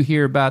then you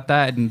hear about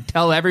that and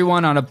tell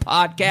everyone on a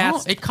podcast.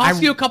 No, it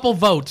costs you a couple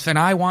votes, and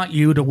I want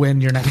you to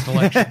win your next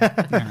election. All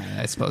right,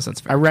 I suppose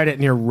that's I fair. read it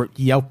in your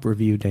Yelp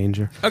review,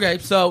 Danger. Okay,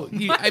 so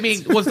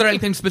was there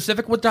anything specific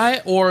with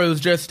diet, or it was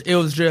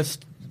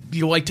just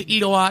you like to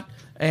eat a lot,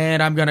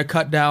 and I'm going to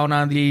cut down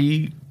on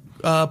the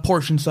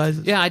portion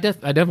sizes? Yeah, I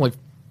definitely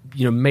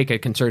make a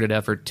concerted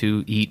effort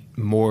to eat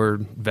more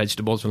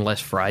vegetables and less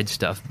fried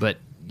stuff. But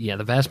yeah,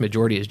 the vast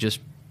majority is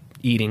just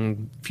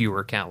eating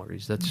fewer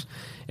calories. That's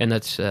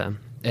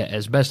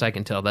as best I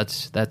can tell.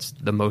 That's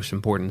the most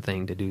important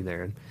thing to do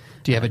there.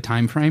 Do you have a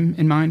time frame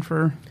in mind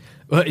for?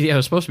 Well, yeah, it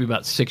was supposed to be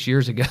about 6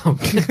 years ago. Oh,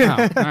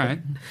 all right.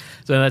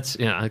 So that's,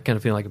 I kind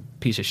of feel like a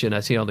piece of shit.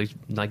 I see all these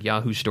like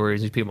Yahoo stories.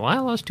 These people, I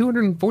lost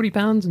 240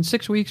 pounds in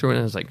 6 weeks, or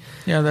whatever. I was like,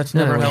 Yeah, that's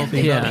never No,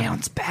 healthy. yeah.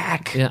 Bounce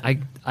back. yeah,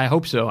 I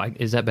hope so.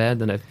 Is that bad?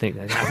 Then I think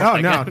that. Oh,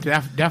 no,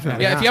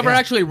 definitely. Yeah, if you ever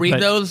actually read But-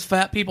 those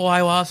fat people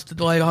I lost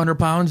like 100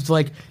 pounds, it's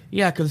like,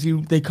 yeah, because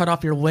they cut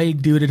off your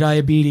leg due to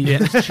diabetes. Yeah.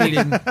 It's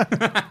cheating.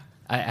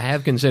 I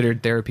have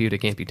considered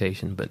therapeutic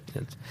amputation, but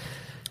it's,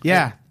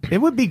 Yeah, it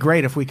would be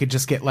great if we could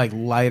just get like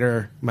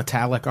lighter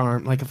metallic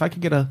arm. Like if I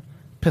could get a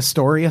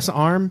Pistorius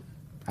arm,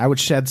 I would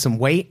shed some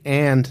weight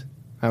and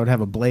I would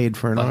have a blade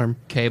for an arm.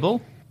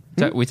 Cable?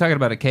 We talking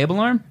about a cable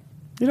arm?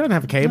 He doesn't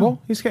have a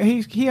cable.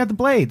 He had the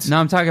blades. No,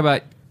 I'm talking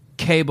about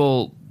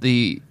Cable,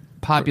 the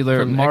popular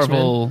From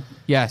Marvel,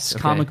 yes,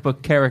 Okay. comic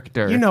book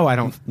character. I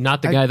don't.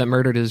 not the guy that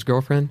murdered his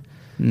girlfriend.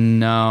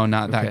 No,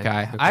 not that Okay,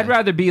 guy. okay. I'd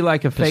rather be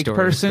like a fake Pistorius.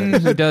 person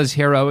who does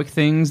heroic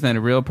things than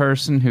a real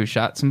person who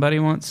shot somebody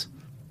once.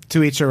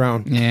 To each their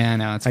own. Yeah,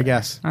 no, that's I fair.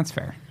 guess. That's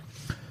fair.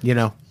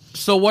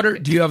 So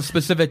do you have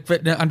specific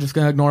fitness? I'm just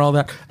going to ignore all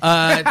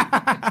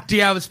that. Do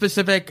you have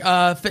specific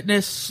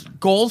fitness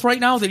goals right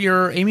now that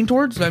you're aiming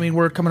towards? I mean,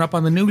 we're coming up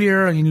on the new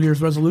year, and New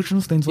Year's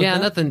resolutions, things like Yeah,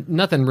 that.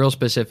 nothing real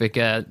specific.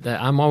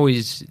 I'm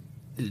always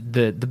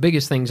the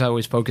biggest things I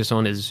always focus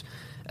on is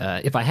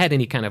if I had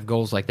any kind of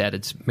goals like that,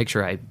 it's make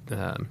sure I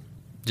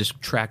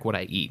just track what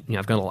I eat.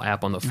 I've got a little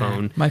app on the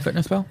phone.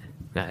 MyFitnessPal?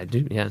 I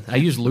do, yeah. I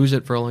used Lose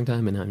It for a long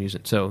time, and now I'm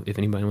using it. So if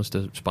anybody wants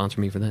to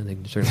sponsor me for that, they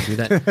can certainly do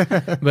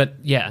that. But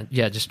yeah,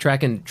 just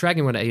tracking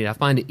what I eat. I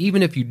find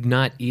even if you're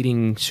not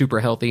eating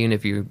super healthy, and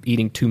if you're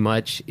eating too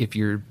much, if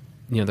you're,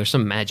 there's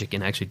some magic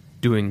in actually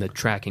doing the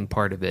tracking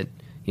part of it.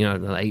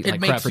 I eat It like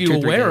crap makes for you 2 or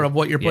 3 aware days. of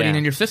what you're putting Yeah.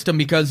 in your system,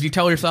 because you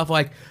tell yourself,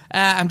 like,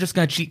 I'm just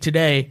going to cheat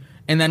today.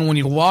 And then when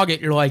you log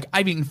it, you're like,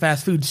 I've eaten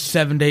fast food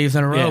 7 days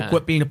in a row. Yeah.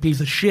 Quit being a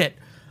piece of shit.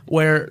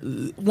 Where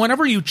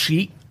whenever you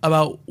cheat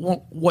about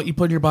what you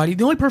put in your body,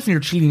 the only person you're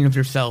cheating is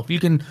yourself. You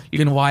can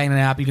lie in an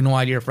app, you can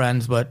lie to your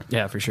friends, but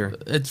Yeah, for sure.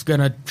 it's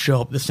going to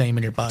show up the same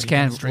in your body.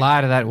 Can't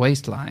lie to that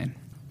waistline.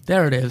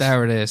 There it is.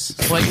 There it is.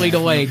 Slightly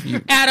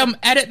delayed. Adam,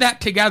 edit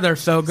that together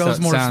so it goes So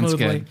it more sounds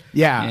smoothly. good.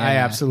 Yeah, I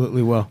Yeah.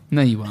 absolutely will.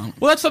 No, you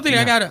won't. Well, that's something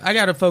I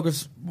gotta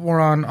focus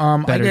more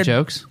on. Better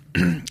jokes.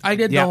 I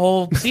did Yeah. the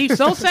whole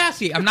so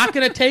sassy. I'm not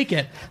gonna take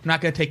it. I'm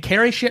not gonna take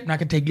Carrie shit. I'm not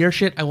gonna take your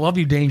shit. I love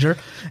you, Danger.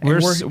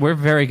 And We're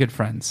very good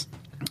friends.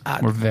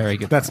 We're very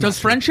good. That's does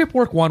friendship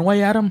work one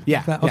way, Adam? Yeah.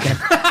 Is that- okay.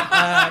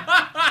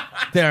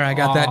 There, I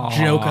got that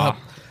joke up.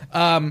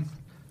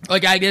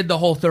 Like I did the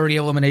whole 30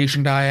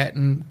 elimination diet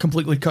and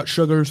completely cut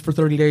sugars for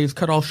 30 days.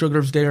 Cut all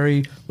sugars,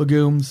 dairy,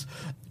 legumes,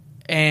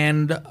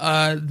 and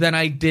then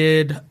I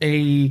did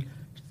a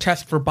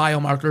test for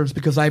biomarkers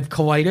because I have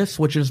colitis,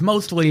 which is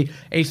mostly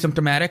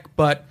asymptomatic,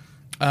 but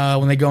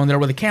when they go in there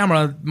with a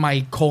camera,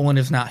 my colon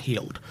is not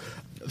healed.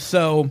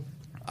 So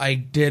I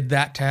did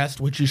that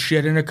test, which is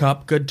shit in a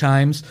cup, good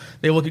times.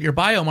 They look at your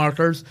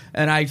biomarkers,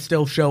 and I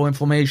still show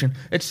inflammation.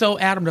 It's so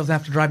Adam doesn't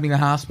have to drive me to the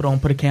hospital and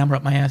put a camera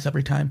up my ass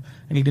every time.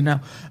 I need to know.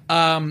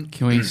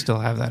 Can we still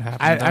have that happen?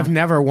 I've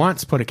never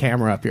once put a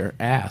camera up your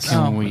ass.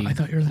 Can we I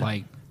thought you were that.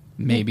 like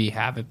maybe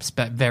have a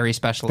very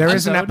special There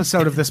is an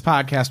episode of this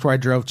podcast where I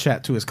drove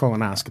Chet to his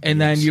colonoscopy. And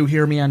then you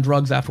hear me on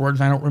drugs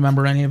afterwards. I don't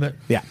remember any of it.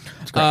 Yeah.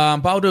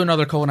 But I'll do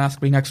another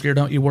colonoscopy next year.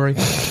 Don't you worry.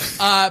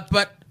 But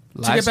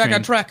to get back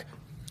on track,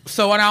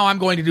 so now I'm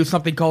going to do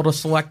something called a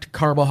select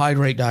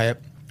carbohydrate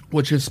diet,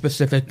 which is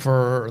specific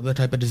for the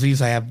type of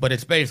disease I have. But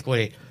it's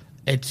basically,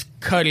 it's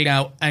cutting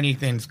out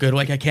anything's good.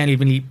 Like I can't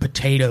even eat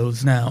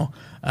potatoes now.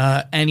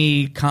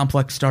 Any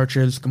complex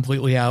starches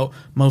completely out.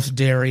 Most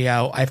dairy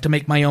out. I have to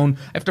make my own.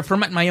 I have to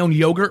ferment my own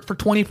yogurt for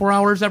 24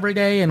 hours every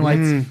day, and like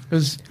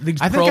these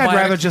I think I'd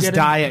rather probiotics just get in.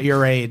 die at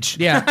your age.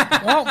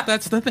 Yeah. Well,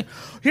 that's the thing.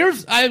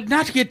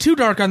 Not to get too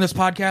dark on this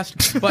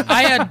podcast, but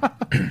I had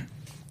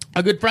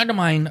a good friend of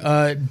mine,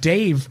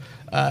 Dave,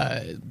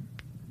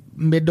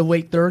 mid to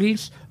late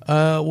 30s,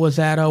 was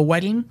at a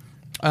wedding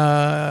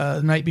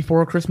the night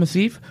before Christmas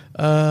Eve.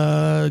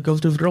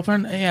 Goes to his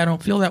girlfriend. Hey, I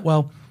don't feel that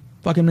well.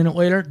 Fucking minute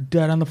later,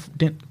 dead on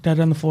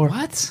the floor.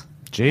 What?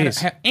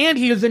 Jeez. And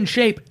he was in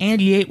shape, and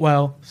he ate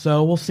well.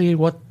 So we'll see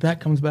what that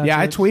comes back. Yeah,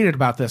 I with. tweeted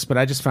about this, but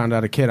I just found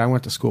out a kid I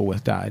went to school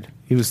with died.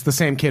 He was the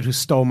same kid who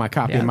stole my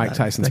copy of Mike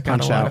Tyson's that got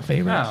a lot Punch-Out of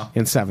favorites. Oh.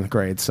 in 7th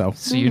grade. So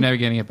So you're never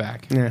getting it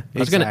back. yeah, I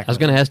was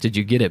gonna ask, did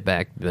you get it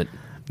back? But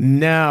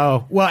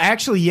No. Well,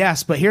 actually,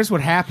 yes, but here's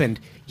what happened.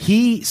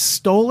 He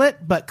stole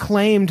it, but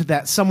claimed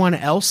that someone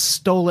else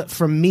stole it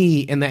from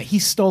me and that he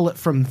stole it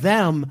from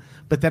them,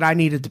 but that I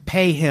needed to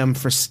pay him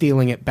for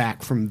stealing it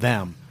back from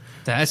them.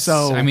 That's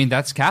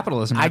that's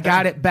capitalism. I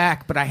got it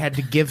back, but I had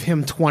to give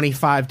him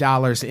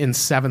 $25 in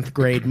 7th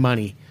grade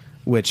money,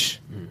 which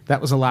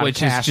that was a lot of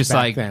cash is just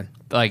back then.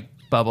 like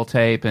bubble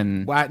tape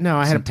and Well, no,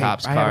 I had some a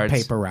Topps I had a cards.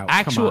 paper route. Come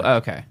Actual on.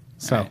 okay.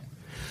 So, All right.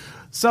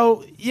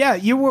 so yeah,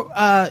 you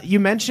were you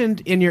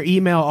mentioned in your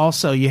email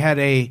also you had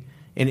an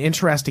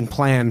interesting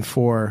plan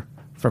for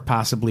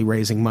possibly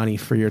raising money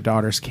for your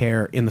daughter's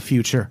care in the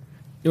future.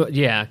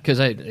 yeah,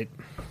 because I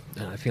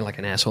feel like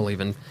an asshole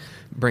even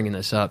bringing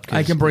this up. 'cause-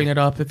 I can bring it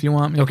up if you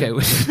want me. Okay.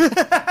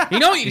 You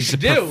know what you He's a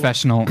should do?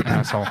 professional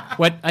asshole.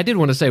 What I did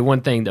want to say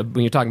one thing that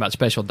when you're talking about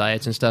special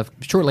diets and stuff.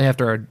 Shortly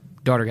after our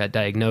daughter got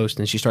diagnosed,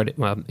 and she started.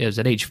 Well, it was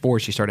at age 4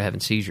 she started having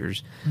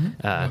seizures,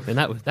 and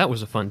that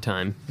was a fun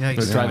time. Yikes.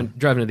 We were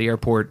driving to the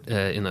airport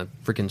in a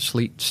freaking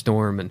sleet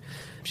storm, and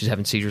she's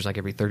having seizures like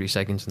every 30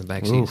 seconds in the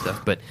backseat and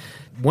stuff. But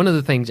one of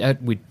the things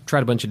we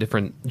tried a bunch of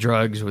different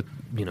drugs with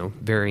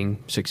varying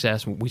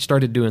success. We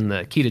started doing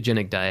the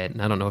ketogenic diet,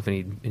 and I don't know if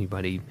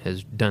anybody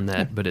has done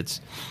that, but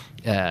it's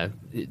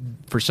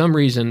for some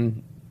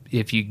reason.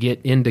 If you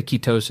get into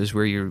ketosis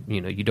where you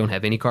don't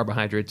have any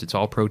carbohydrates, it's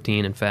all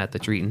protein and fat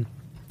that you're eating.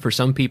 For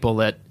some people,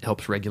 that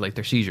helps regulate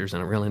their seizures. I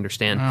don't really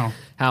understand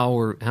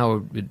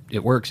how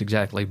it works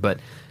exactly, but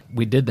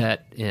we did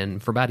that,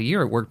 and for about a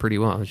year, it worked pretty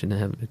well. I should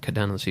have cut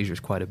down on the seizures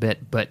quite a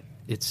bit, but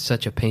it's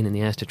such a pain in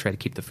the ass to try to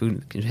keep the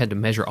food. You had to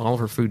measure all of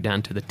her food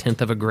down to the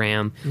 10th of a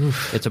gram.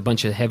 Oof. It's a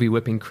bunch of heavy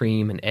whipping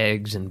cream and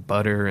eggs and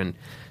butter, and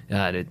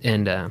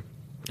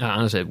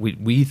honestly,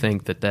 we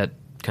think that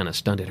kind of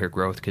stunted her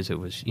growth because it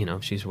was,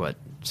 she's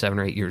 7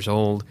 or 8 years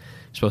old,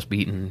 supposed to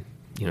be eating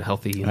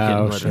healthy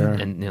and sure.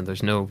 and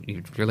there's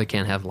you really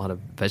can't have a lot of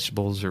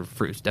vegetables or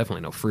fruits.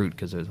 Definitely no fruit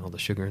because there's all the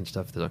sugar and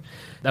stuff.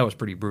 That was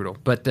pretty brutal.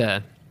 But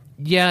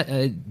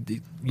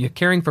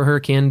caring for her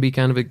can be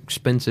kind of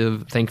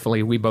expensive.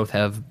 Thankfully, we both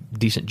have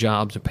decent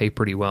jobs and pay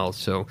pretty well.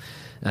 So,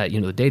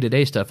 the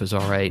day-to-day stuff is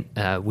all right.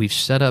 We've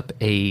set up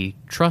a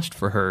trust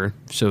for her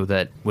so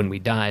that when we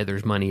die,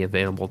 there's money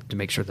available to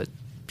make sure that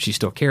she's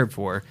still cared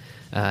for.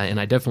 And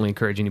I definitely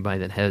encourage anybody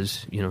that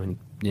has,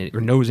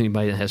 or knows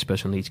anybody that has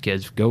special needs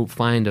kids, go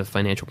find a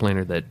financial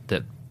planner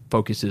that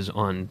focuses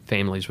on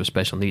families with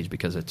special needs,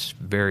 because it's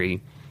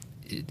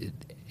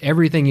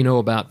everything you know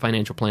about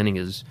financial planning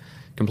is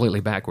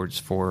completely backwards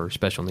for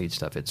special needs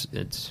stuff. It's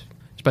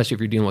especially if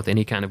you're dealing with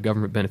any kind of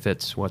government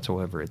benefits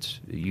whatsoever.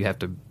 You have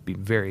to be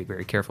very,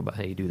 very careful about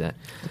how you do that.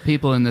 The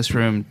people in this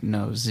room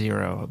know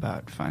zero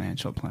about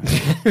financial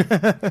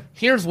planning.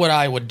 Here's what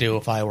I would do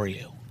if I were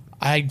you.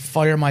 I'd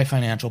fire my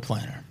financial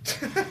planner.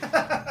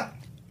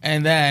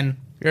 And then,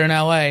 you're in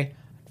LA,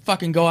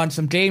 fucking go on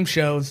some game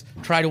shows,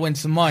 try to win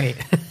some money.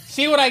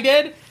 See what I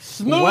did?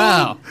 Smooth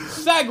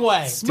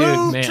segue.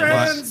 Smooth man,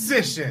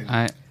 transition.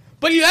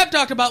 But you have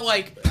talked about,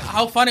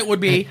 how fun it would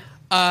be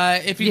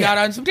if you got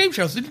on some game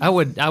shows. I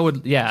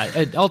would,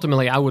 yeah.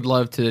 Ultimately, I would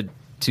love to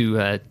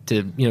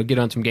get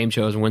on some game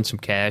shows and win some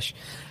cash.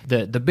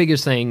 The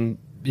biggest thing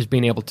is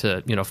being able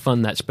to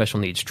fund that special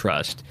needs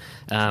trust.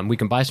 We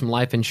can buy some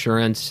life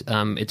insurance.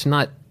 It's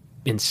not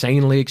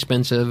insanely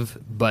expensive,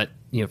 but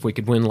if we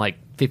could win like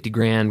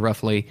 $50,000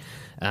 roughly,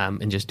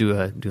 and just do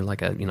a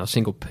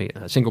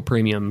single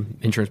premium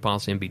insurance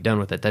policy and be done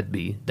with it, that'd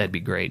be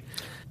great.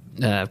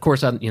 Of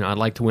course, I'd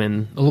like to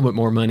win a little bit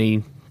more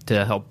money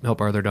to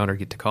help our other daughter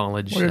get to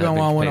college. Well, you don't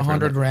want to win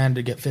 $100,000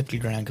 to get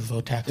 $50,000 because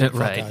they'll tax the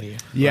fuck out of you.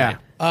 Yeah.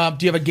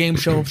 Do you have a game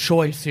show of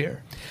choice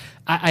here?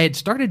 I had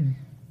started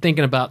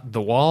thinking about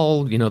The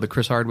Wall, the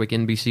Chris Hardwick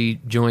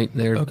NBC joint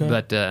there,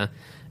 but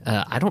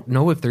I don't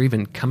know if they're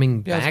even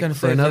coming back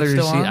for another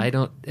season. I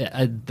don't.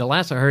 The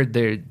last I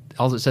heard,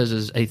 all it says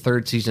is a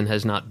third season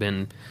has not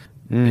been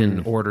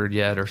been ordered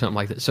yet or something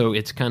like that. So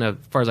it's kind of,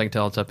 as far as I can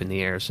tell, it's up in the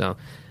air. So,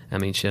 I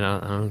mean, shit, I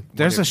don't.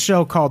 There's a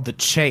show called The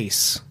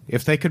Chase.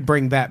 If they could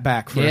bring that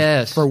back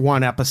for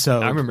one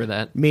episode, I remember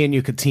that. Me and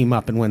you could team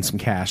up and win some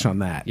cash on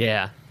that.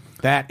 Yeah.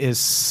 That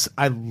is,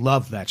 I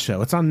love that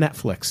show. It's on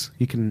Netflix.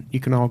 You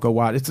can all go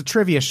watch. It's a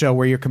trivia show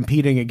where you're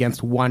competing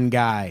against one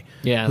guy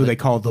who they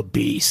call the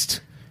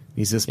Beast.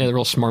 He's this the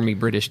real smarmy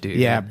British dude.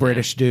 Yeah,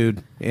 British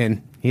dude,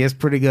 and he is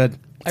pretty good.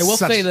 I will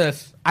say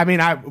this. I mean,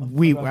 I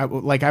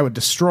would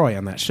destroy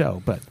on that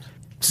show, but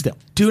still.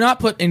 Do not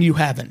put, and you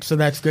haven't, so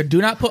that's good.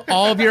 Do not put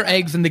all of your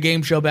eggs in the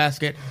game show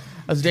basket.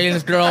 I was dating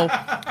this girl.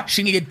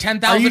 She needed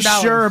 $10,000. Are you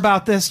sure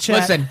about this,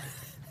 Chet?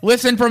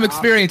 Listen from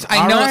experience.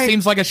 I know right. it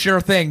seems like a sure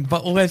thing,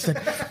 but listen.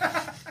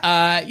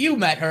 You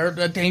met her,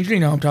 the Danger, you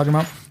know what I'm talking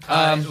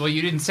about. Well,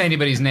 you didn't say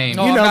anybody's name.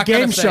 No. You I'm know, not gonna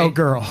game say. show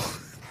girl.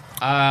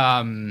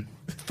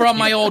 From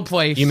my old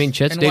place. You mean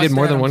Chet's in dated West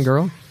more than one Adams.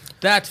 girl?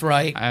 That's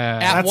right. At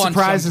That once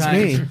surprises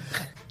sometimes. me.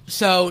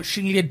 So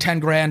she needed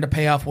 $10,000 to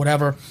pay off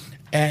whatever,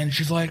 and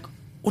she's like,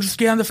 "We'll just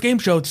get on this game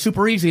show. It's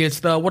super easy. It's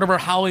the whatever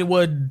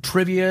Hollywood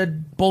trivia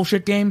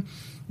bullshit game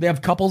they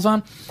have couples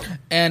on."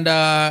 And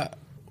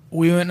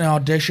we went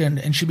and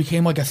auditioned, and she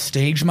became like a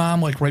stage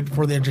mom. Like right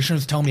before the audition,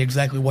 was telling me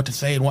exactly what to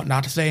say and what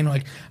not to say, and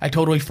like I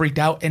totally freaked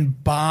out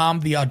and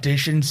bombed the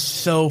audition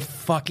so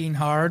fucking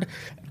hard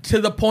to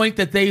the point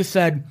that they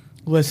said,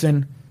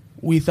 "Listen,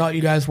 we thought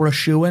you guys were a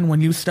shoo-in when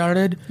you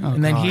started,"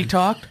 and then he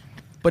talked.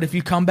 But if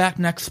you come back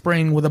next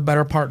spring with a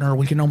better partner,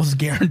 we can almost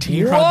guarantee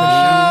you're on the show.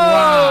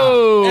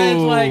 Wow. And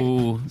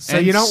it's like, So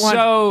you don't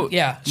want,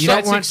 yeah. you don't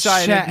that's want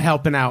excited. Chet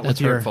helping out That's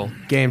with your hurtful.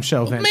 game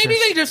show ventures. Maybe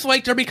they just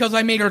liked her because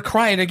I made her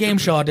cry at a game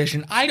show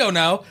audition. I don't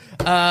know.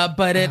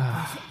 But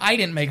I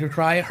didn't make her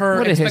cry. Her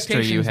What a history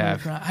expectations you made her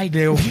have. cry. I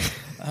do.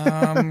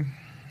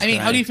 I mean,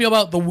 how do you feel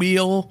about The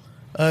Wheel,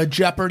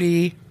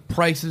 Jeopardy,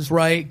 Price is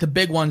Right, the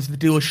big ones that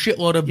do a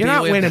shitload of You're not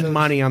daily winning episodes?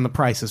 money on the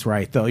Price is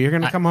Right, though. You're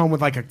going to come home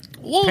with like a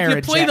Well, pair if you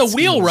of play jet the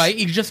wheel skis. right,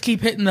 you just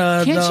keep hitting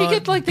the. Can't the you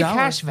get like the dollars.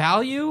 cash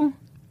value?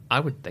 I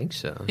would think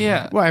so.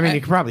 Yeah. Well, I mean, you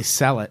could probably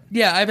sell it.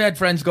 Yeah, I've had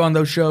friends go on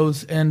those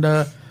shows, and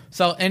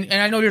so and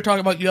I know you're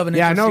talking about you have an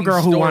Yeah, I know a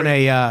girl who won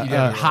story.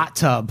 a hot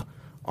tub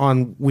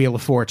on Wheel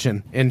of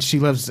Fortune, and she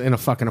lives in a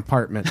fucking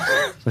apartment.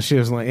 So she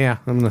was like, "Yeah,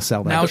 I'm going to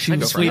sell that." Now she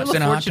for sleeps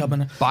in a hot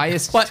tub.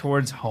 Biased But-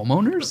 towards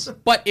homeowners?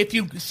 But if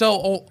you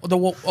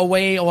the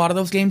way a lot of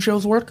those game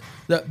shows work,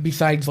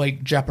 besides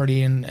like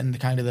Jeopardy and the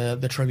kind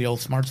of the trivial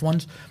smarts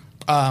ones,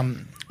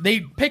 they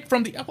pick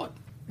from the what?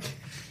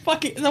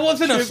 Fuck it, that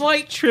wasn't a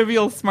slight.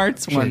 Trivial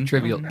smarts one.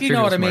 Trivial. You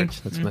know what I mean? Smarts.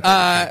 That's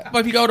my But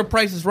if you go to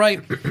Price is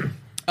Right,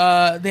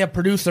 they have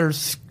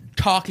producers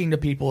talking to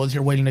people as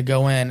you're waiting to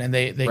go in, and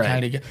they Right.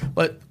 kind of get.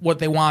 But what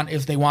they want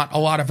is they want a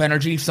lot of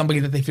energy, somebody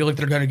that they feel like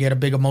they're going to get a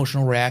big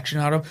emotional reaction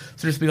out of.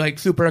 So just be like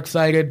super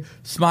excited,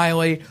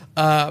 smiley.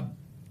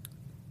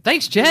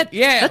 Thanks, Chet.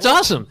 Yeah, That's well,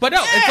 awesome. But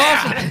no, it's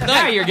awesome.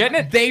 Now you're getting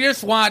it. They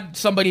just want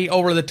somebody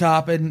over the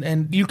top,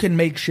 and you can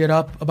make shit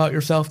up about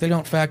yourself. They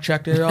don't fact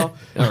check it at all.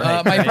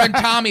 right. My friend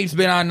Tommy's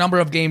been on a number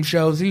of game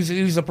shows.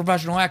 He's a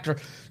professional actor.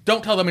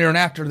 Don't tell them you're an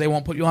actor; they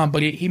won't put you on.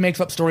 But he makes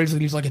up stories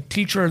that he's like a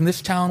teacher in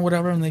this town,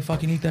 whatever, and they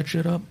fucking eat that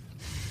shit up.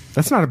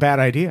 That's not a bad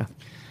idea.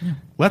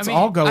 Let's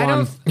all go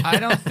on. I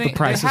don't think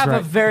Price they is have a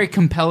Right. very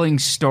compelling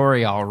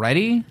story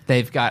already.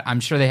 They've got. I'm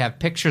sure they have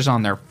pictures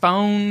on their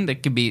phone.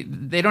 That could be.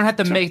 They don't have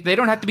to make. They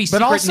don't have to be But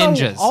secret also,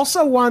 ninjas.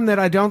 also one that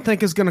I don't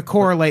think is going to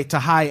correlate to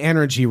high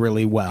energy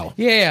really well.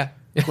 Yeah.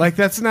 Like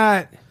that's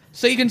not.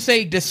 So you can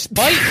say,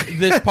 despite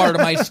this part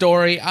of my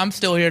story, I'm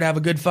still here to have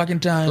a good fucking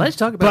time. Let's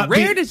talk about But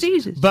be- rare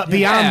diseases. But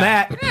beyond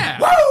Yeah. that, Yeah.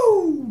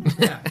 woo!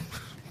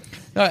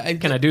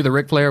 Can I do the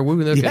Ric Flair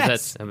woo? Though? 'Cause Yes.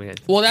 That's, I mean,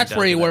 Well, that's I'm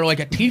where down you for wear that. like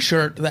a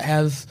T-shirt that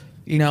has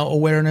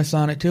awareness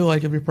on it too.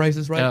 Like if your price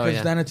is right, Oh, because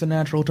yeah. then it's a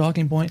natural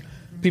talking point.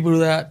 People do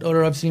that,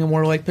 or I've seen them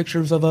wear like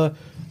pictures of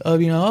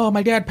oh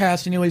my dad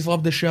passed and you always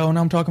loved the show, and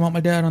now I'm talking about my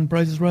dad on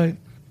Price is Right.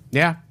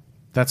 Yeah,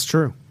 that's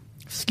true.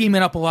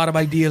 Scheming up a lot of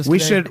ideas. We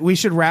today.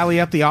 should rally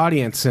up the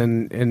audience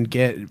and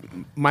get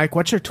Mike.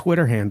 What's your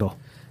Twitter handle?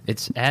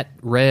 It's at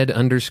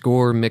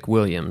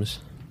red_McWilliams.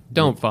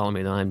 Don't follow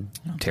me though. I'm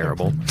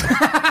terrible.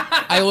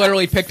 I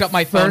literally picked up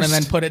my phone and First-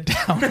 then put it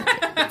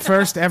down.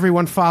 First,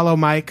 everyone follow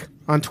Mike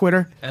on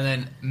Twitter, And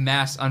then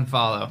mass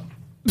unfollow.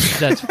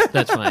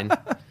 That's fine.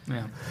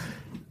 Yeah.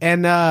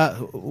 and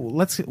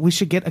we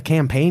should get a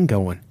campaign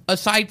going.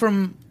 Aside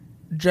from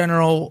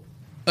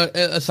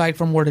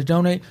where to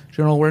donate,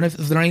 general awareness,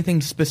 is there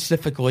anything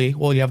specifically?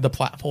 Well, you have the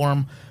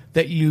platform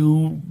that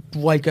you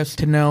like us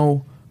to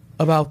know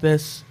about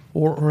this,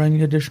 or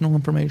any additional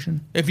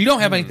information. If you don't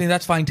have anything,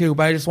 that's fine too.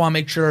 But I just want to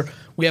make sure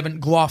we haven't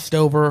glossed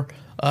over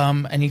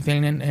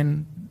anything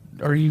and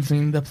are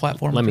using the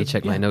platform. Let me to-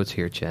 check my yeah. notes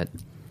here, Chet.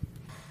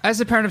 As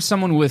a parent of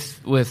someone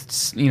with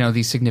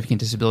these significant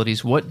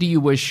disabilities, what do you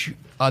wish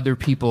other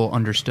people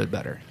understood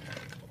better?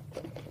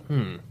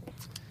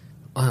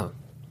 Wow.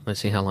 Let's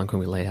see, how long can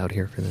we lay out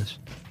here for this?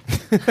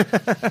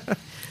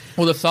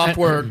 Well, the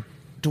software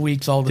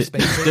tweaks all the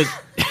spaces.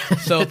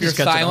 So if you're Just cuts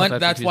it off silent, after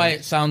that's a few why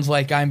minutes. it sounds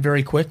like I'm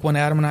very quick when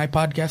Adam and I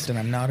podcast, and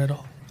I'm not at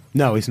all.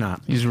 No, he's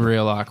not. He's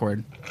real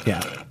awkward.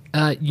 Yeah.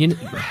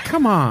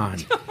 Come on.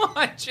 Come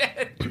on,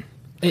 Jed.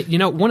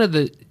 One of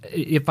the,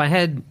 if I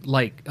had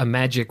like a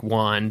magic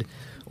wand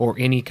or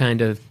any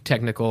kind of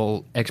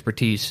technical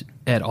expertise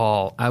at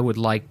all, I would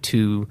like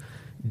to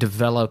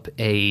develop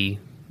a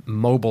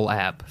mobile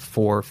app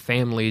for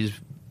families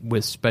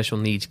with special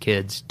needs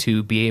kids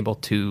to be able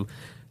to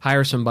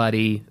hire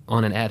somebody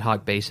on an ad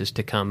hoc basis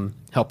to come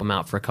help them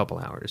out for a couple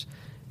hours.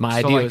 My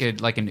idea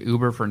like an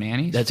Uber for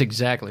nannies? That's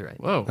exactly right.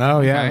 Whoa.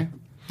 Oh, yeah. Okay.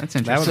 That's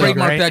interesting.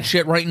 Trademark that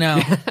shit right now.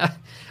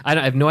 I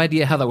have no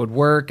idea how that would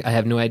work. I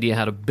have no idea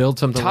how to build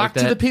something like Talk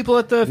that. to the people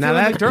at the Now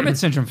Phil that- McDermott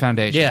Syndrome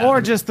Foundation. Yeah. Or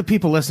just the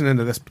people listening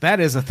to this. That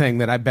is a thing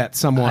that I bet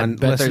someone bet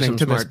there's listening some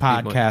to this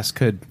smart people. podcast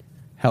could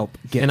help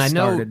get And I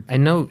started.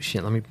 know.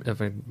 Shit. Let me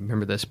if I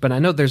remember this. But I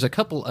know there's a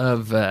couple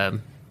of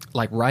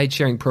like ride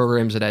sharing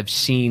programs that I've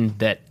seen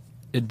that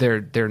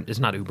they're it's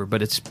not Uber,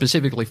 but it's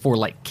specifically for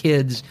like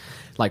kids.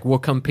 Like we'll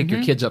come pick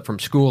your kids up from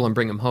school and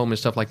bring them home and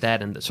stuff like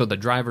that. And so the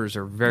drivers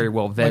are very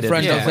well vetted. My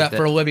friend and does stuff that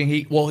for a living.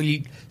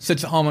 He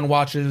sits at home and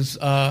watches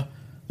the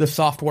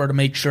software to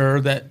make sure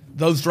that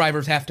those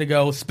drivers have to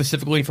go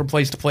specifically from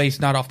place to place,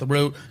 not off the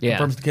route. Yeah.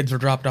 Confirms the kids are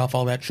dropped off,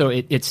 all that shit. So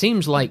it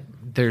seems like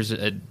there's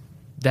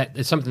that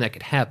is something that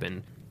could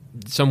happen.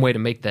 Some way to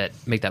make that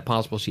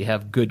possible, so you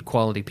have good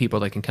quality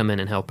people that can come in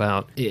and help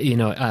out.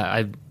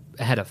 I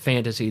had a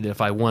fantasy that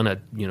if I won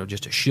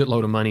just a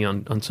shitload of money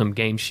on some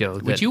game show,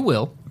 Which you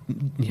will.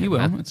 You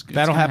will. It's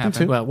That'll gonna happen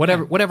too. Well,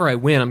 whatever I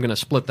win, I'm going to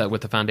split that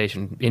with the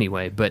foundation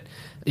anyway. But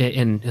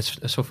and it's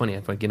so funny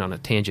if I get on a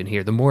tangent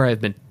here. The more I've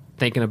been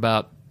thinking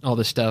about all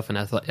this stuff, and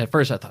at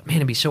first I thought, man,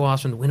 it'd be so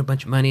awesome to win a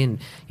bunch of money and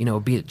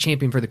be a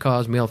champion for the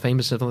cause, be all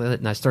famous and stuff like that.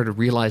 And I started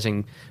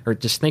realizing, or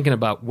just thinking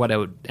about what it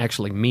would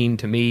actually mean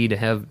to me to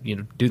have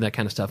do that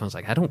kind of stuff. I was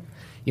like, I don't.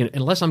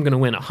 Unless I'm going to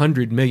win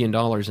 $100 million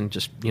and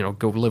just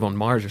go live on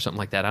Mars or something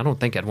like that, I don't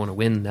think I'd want to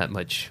win that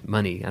much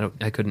money.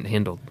 I couldn't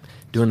handle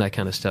doing that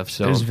kind of stuff.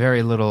 So There's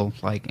very little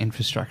like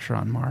infrastructure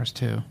on Mars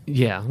too.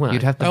 yeah, well,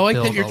 You'd have to. I like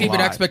build that you're a keeping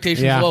lot.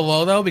 expectations Yeah. a little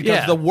low, though, because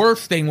Yeah. the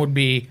worst thing would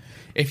be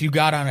if you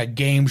got on a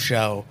game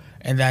show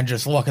and then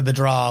just luck of the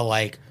draw,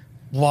 like,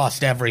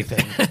 lost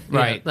everything.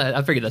 Right. Yeah,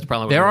 I figured that's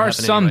probably what There would are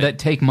happen some anyway. that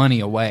take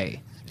money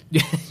away.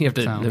 you have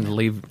to So-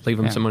 leave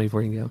them some money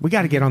before you can go. We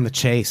got to get on the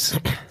chase.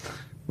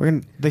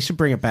 They should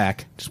bring it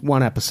back. Just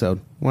one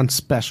episode, one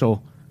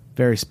special,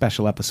 very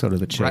special episode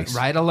of the chase.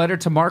 Write a letter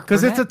to Mark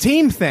Because it's a Burnett.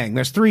 team thing.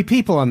 There's 3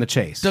 people on the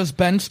chase. Does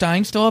Ben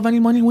Stein still have any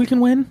money we can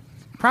win?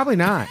 Probably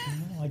not.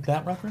 Like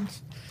that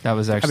reference? That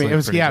was I actually. mean, it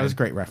was pretty it good. was a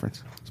great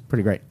reference. It's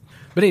pretty great.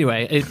 But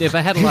anyway, if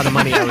I had a lot of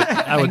money,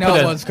 I would know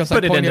put it was 'cause I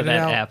put it into pointed it that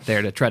out. app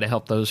there to try to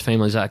help those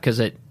families out because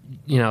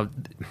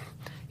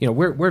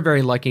we're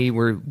very lucky.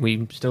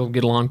 We still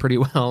get along pretty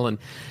well,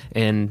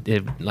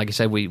 and like I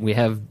said, we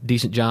have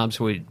decent jobs.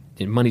 So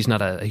money's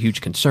not a huge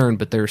concern,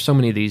 but there are so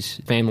many of these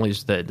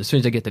families that as soon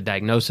as they get the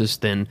diagnosis,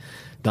 then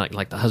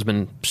like the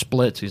husband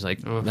splits. He's like,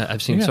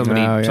 I've seen so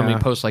many Oh, so many yeah.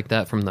 posts like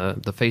that from the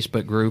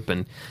Facebook group,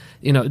 and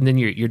and then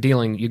you're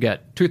dealing. You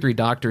got 2 or 3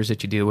 doctors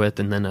that you deal with,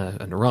 and then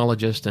a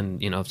neurologist,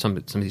 and some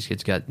of these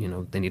kids got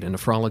they need a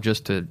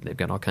nephrologist. They've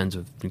got all kinds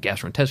of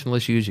gastrointestinal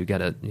issues. You've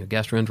got a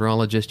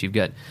gastroenterologist. You've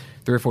got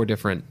 3 or 4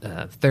 different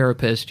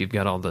therapists. You've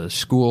got all the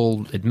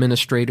school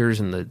administrators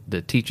and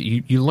the teacher.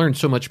 You learn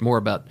so much more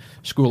about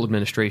school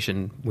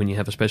administration when you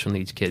have a special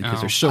needs kid because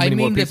there's so I many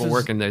more mean, this people is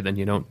working there than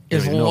you don't.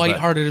 As even know about.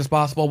 lighthearted as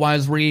possible while I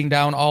was reading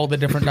down all the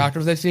different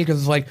doctors I see, because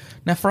it's like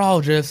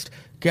nephrologist,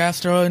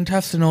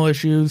 gastrointestinal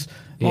issues,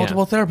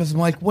 multiple therapists. I'm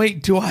like,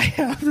 wait, do I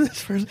have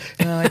this person?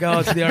 And I'm like, oh,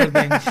 it's the other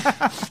thing.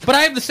 But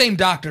I have the same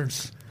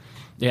doctors.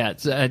 Yeah,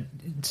 it's,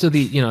 so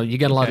you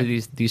got a lot of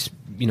these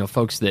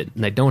folks that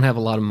they don't have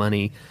a lot of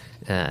money.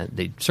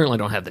 They certainly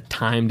don't have the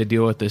time to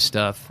deal with this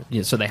stuff.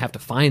 So they have to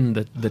find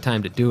the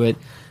time to do it.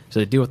 So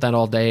they deal with that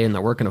all day, and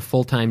they're working a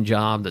full-time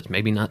job that's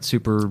maybe not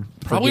super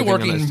Probably forgiving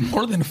on working this.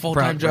 more than a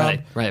full-time job.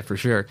 Right, for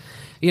sure.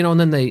 And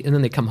then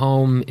they come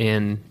home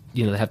and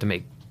they have to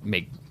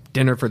make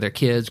dinner for their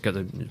kids because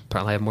they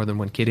probably have more than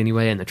one kid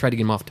anyway, and they try to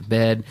get them off to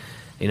bed.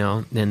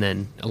 And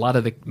then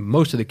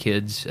most of the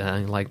kids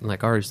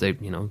like ours, they're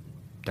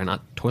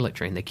not toilet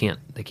trained. They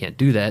can't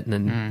do that. And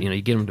then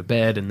you get them to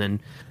bed, and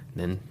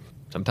then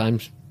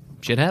sometimes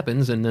shit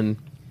happens, and then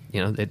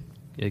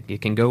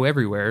it can go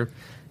everywhere.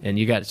 And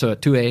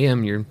at 2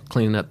 a.m. you're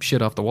cleaning up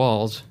shit off the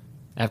walls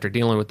after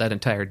dealing with that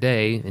entire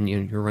day, and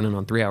you're running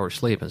on 3 hours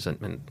sleep.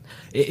 And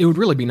it would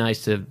really be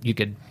nice if you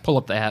could pull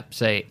up the app,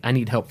 say, I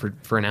need help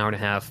for an hour and a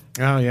half.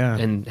 Oh, yeah.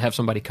 And have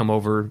somebody come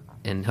over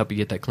and help you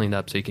get that cleaned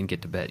up so you can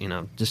get to bed.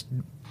 Just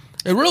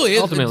It really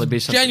is. Ultimately, be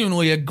It's something.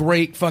 genuinely a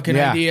great fucking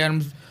Yeah. idea.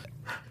 And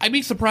I'd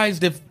be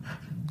surprised if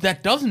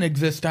that doesn't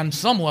exist on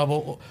some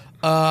level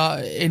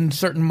in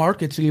certain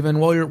markets. Even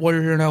while you're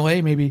here in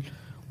LA, maybe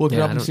look it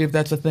Yeah, up I and don't- see if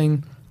that's a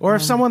thing. Or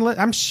if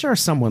I'm sure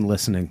someone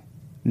listening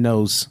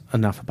knows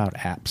enough about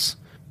apps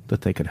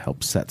that they could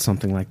help set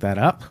something like that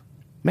up.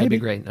 Maybe. that'd be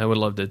great. I would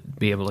love to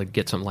be able to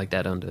get something like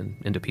that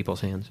into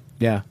people's hands.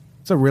 Yeah.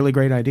 It's a really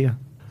great idea.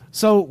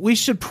 So we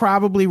should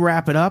probably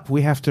wrap it up.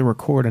 We have to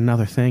record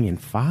another thing in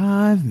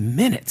 5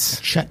 minutes.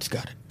 Chet's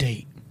got a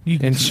date.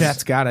 And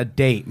Chet's got a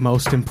date,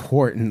 most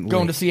importantly.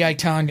 Going to see I,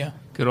 Tonya.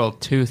 Good old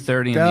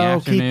 2:30 in the Go,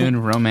 keep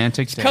afternoon,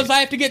 romantic date. Because I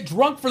have to get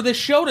drunk for this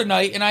show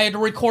tonight, and I had to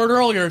record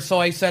earlier, so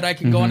I said I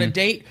could go on a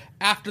date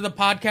after the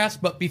podcast,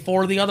 but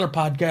before the other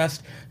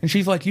podcast. And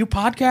she's like, "You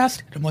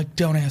podcast?" And I'm like,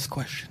 "Don't ask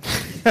questions."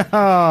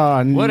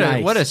 Oh,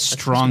 nice. What a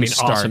strong Be an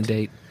start. awesome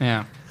date.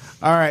 Yeah.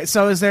 All right.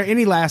 So, is there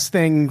any last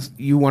things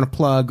you want to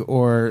plug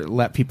or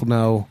let people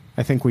know?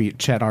 I think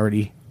Chet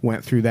already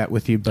went through that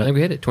with you, I think but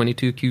we hit it,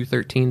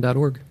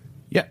 22q13.org.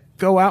 yeah,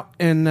 go out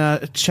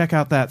and check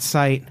out that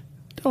site.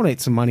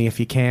 Donate some money if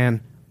you can.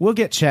 We'll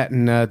get Chet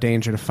in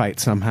Danger to fight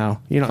somehow.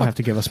 You don't have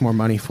to give us more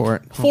money for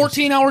it.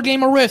 14-hour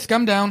game of Risk.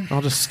 I'm down.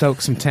 I'll just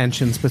stoke some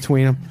tensions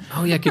between them.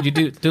 Oh yeah, could you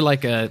do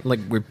like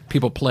where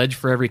people pledge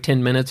for every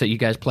 10 minutes that you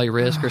guys play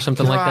Risk or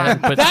something like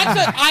that? But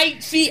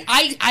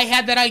I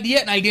had that idea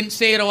and I didn't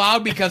say it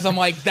aloud because I'm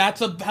like,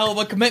 that's a hell of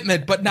a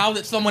commitment. But now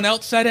that someone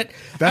else said it,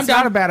 That's I'm down.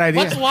 not a bad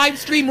idea. Let's live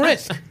stream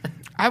Risk.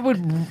 I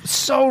would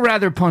so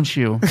rather punch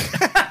you.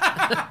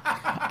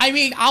 I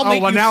mean, I'll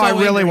make you now so I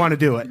really angry. want to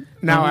do it.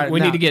 Now we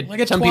need to get Like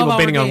a some people 12-hour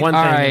bidding on game. one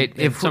All thing, right,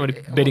 and somebody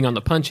bidding on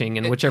the punching,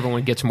 and whichever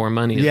one gets more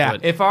money is Yeah.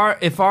 what.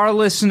 If our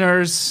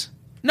listeners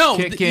No,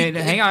 kick in,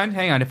 hang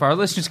on. If our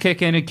listeners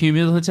kick in a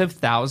cumulative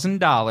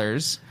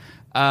 $1,000,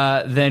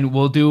 then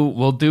we'll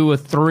do a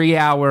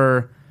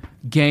 3-hour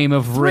game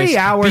of Risk. 3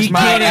 hours,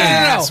 my beginning-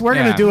 ass. We're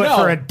going Yeah. to do it No,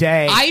 for a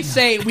day. I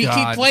say we keep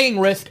God. playing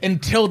Risk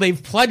until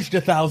they've pledged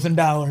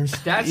 $1,000.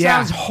 That Yeah.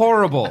 sounds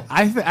horrible.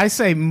 I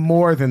say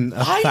more than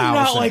 1,000. I do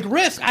not like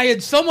Risk. I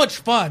had so much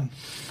fun.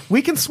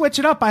 We can switch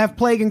it up. I have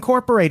Plague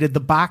Incorporated, the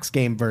box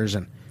game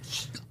version.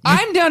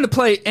 I'm down to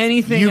play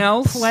anything You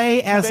else.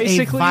 play as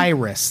basically. a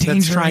virus that's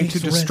Dangerous trying to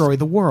risk. destroy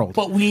the world.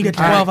 But we need a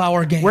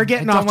 12-hour game. We're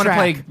getting I don't off wanna track.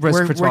 play Risk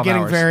we're, for 12 we're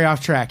getting hours. very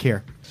off track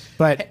here.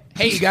 But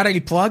Hey, you got any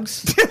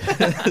plugs?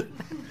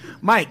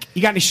 Mike,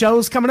 you got any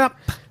shows coming up?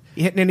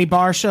 You hitting any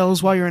bar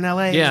shows while you're in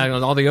LA? Yeah,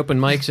 all the open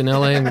mics in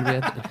LA.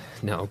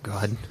 No,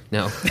 God,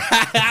 no.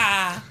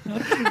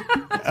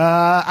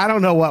 I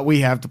don't know what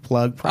we have to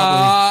plug. Probably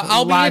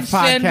I'll be live in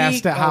San podcast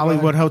Diego. at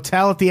Hollywood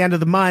Hotel at the end of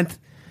the month.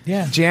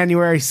 Yeah.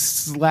 January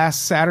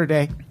last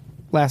Saturday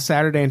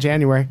in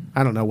January.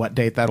 I don't know what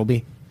date that'll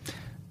be.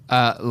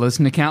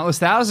 Listen to Countless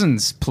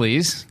Thousands,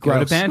 please. Go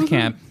Gross. to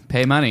Bandcamp.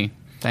 Pay money.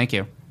 Thank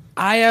you.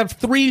 I have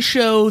 3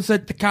 shows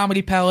at the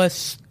Comedy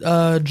Palace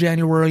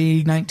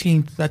January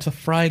 19th. That's a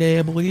Friday,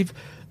 I believe.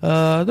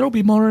 There'll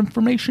be more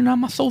information on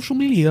my social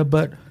media,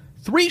 but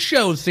 3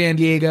 shows, San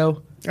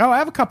Diego. Oh, I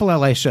have a couple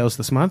LA shows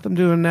this month. I'm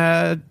doing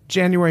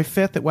January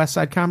 5th at West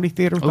Side Comedy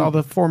Theater with all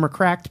the former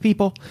Cracked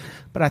people,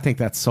 but I think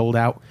that's sold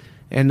out.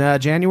 And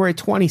January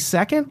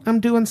 22nd, I'm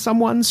doing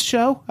someone's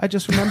show. I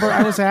just remember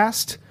I was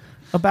asked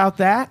about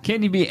that.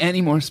 Can you be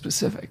any more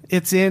specific?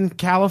 It's in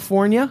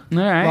California, All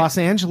right. Los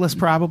Angeles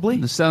probably.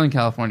 The Southern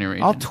California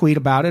region. I'll tweet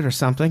about it or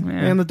something. Yeah.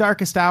 And the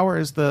darkest hour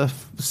is the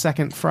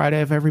second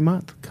Friday of every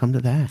month. Come to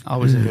that.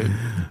 Always a good.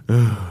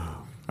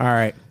 All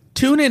right.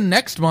 Tune in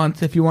next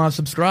month if you want to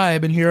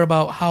subscribe and hear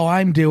about how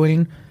I'm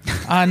doing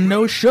on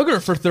no sugar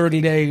for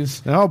 30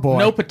 days. Oh, boy.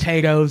 No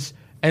potatoes.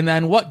 And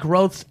then what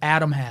growths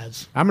Adam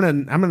has. I'm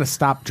gonna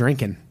stop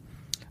drinking.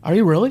 Are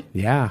you really?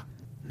 Yeah,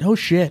 No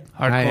shit.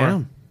 Hardcore. I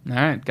am. All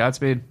right.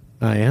 Godspeed.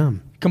 I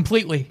am.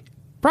 Completely.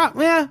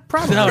 Probably. All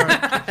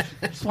right.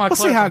 Just wanna We'll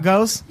see how it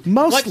goes.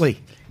 Mostly.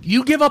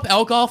 You give up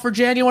alcohol for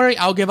January,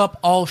 I'll give up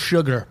all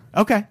sugar.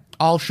 Okay.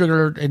 All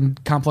sugar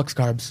and complex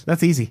carbs.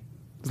 That's easy.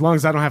 As long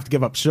as I don't have to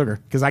give up sugar,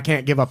 because I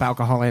can't give up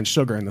alcohol and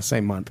sugar in the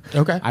same month.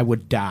 Okay. I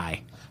would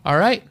die. All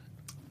right.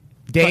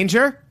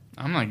 Danger?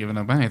 I'm not giving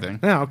up anything.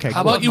 Oh, okay.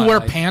 How cool. about you my wear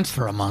life. pants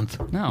for a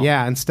month? No.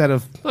 Yeah, instead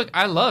of... Look,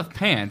 I love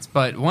pants,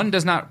 but one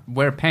does not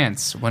wear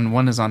pants when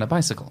one is on a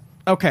bicycle.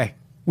 Okay.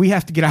 We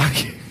have to get out of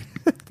here.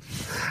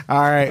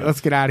 All right, let's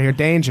get out of here.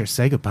 Danger,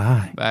 say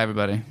goodbye. Bye,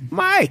 everybody.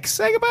 Mike,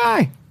 say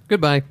goodbye.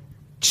 Goodbye.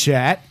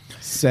 Chet,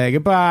 say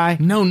goodbye.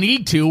 No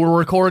need to. We're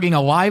recording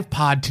a live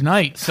pod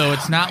tonight, so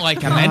it's not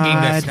like I'm ending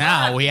this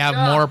now. We have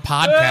more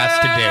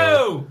podcasts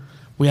to do.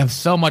 We have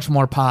so much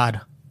more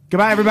pod.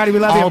 Goodbye, everybody. We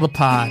love you. All the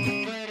pod.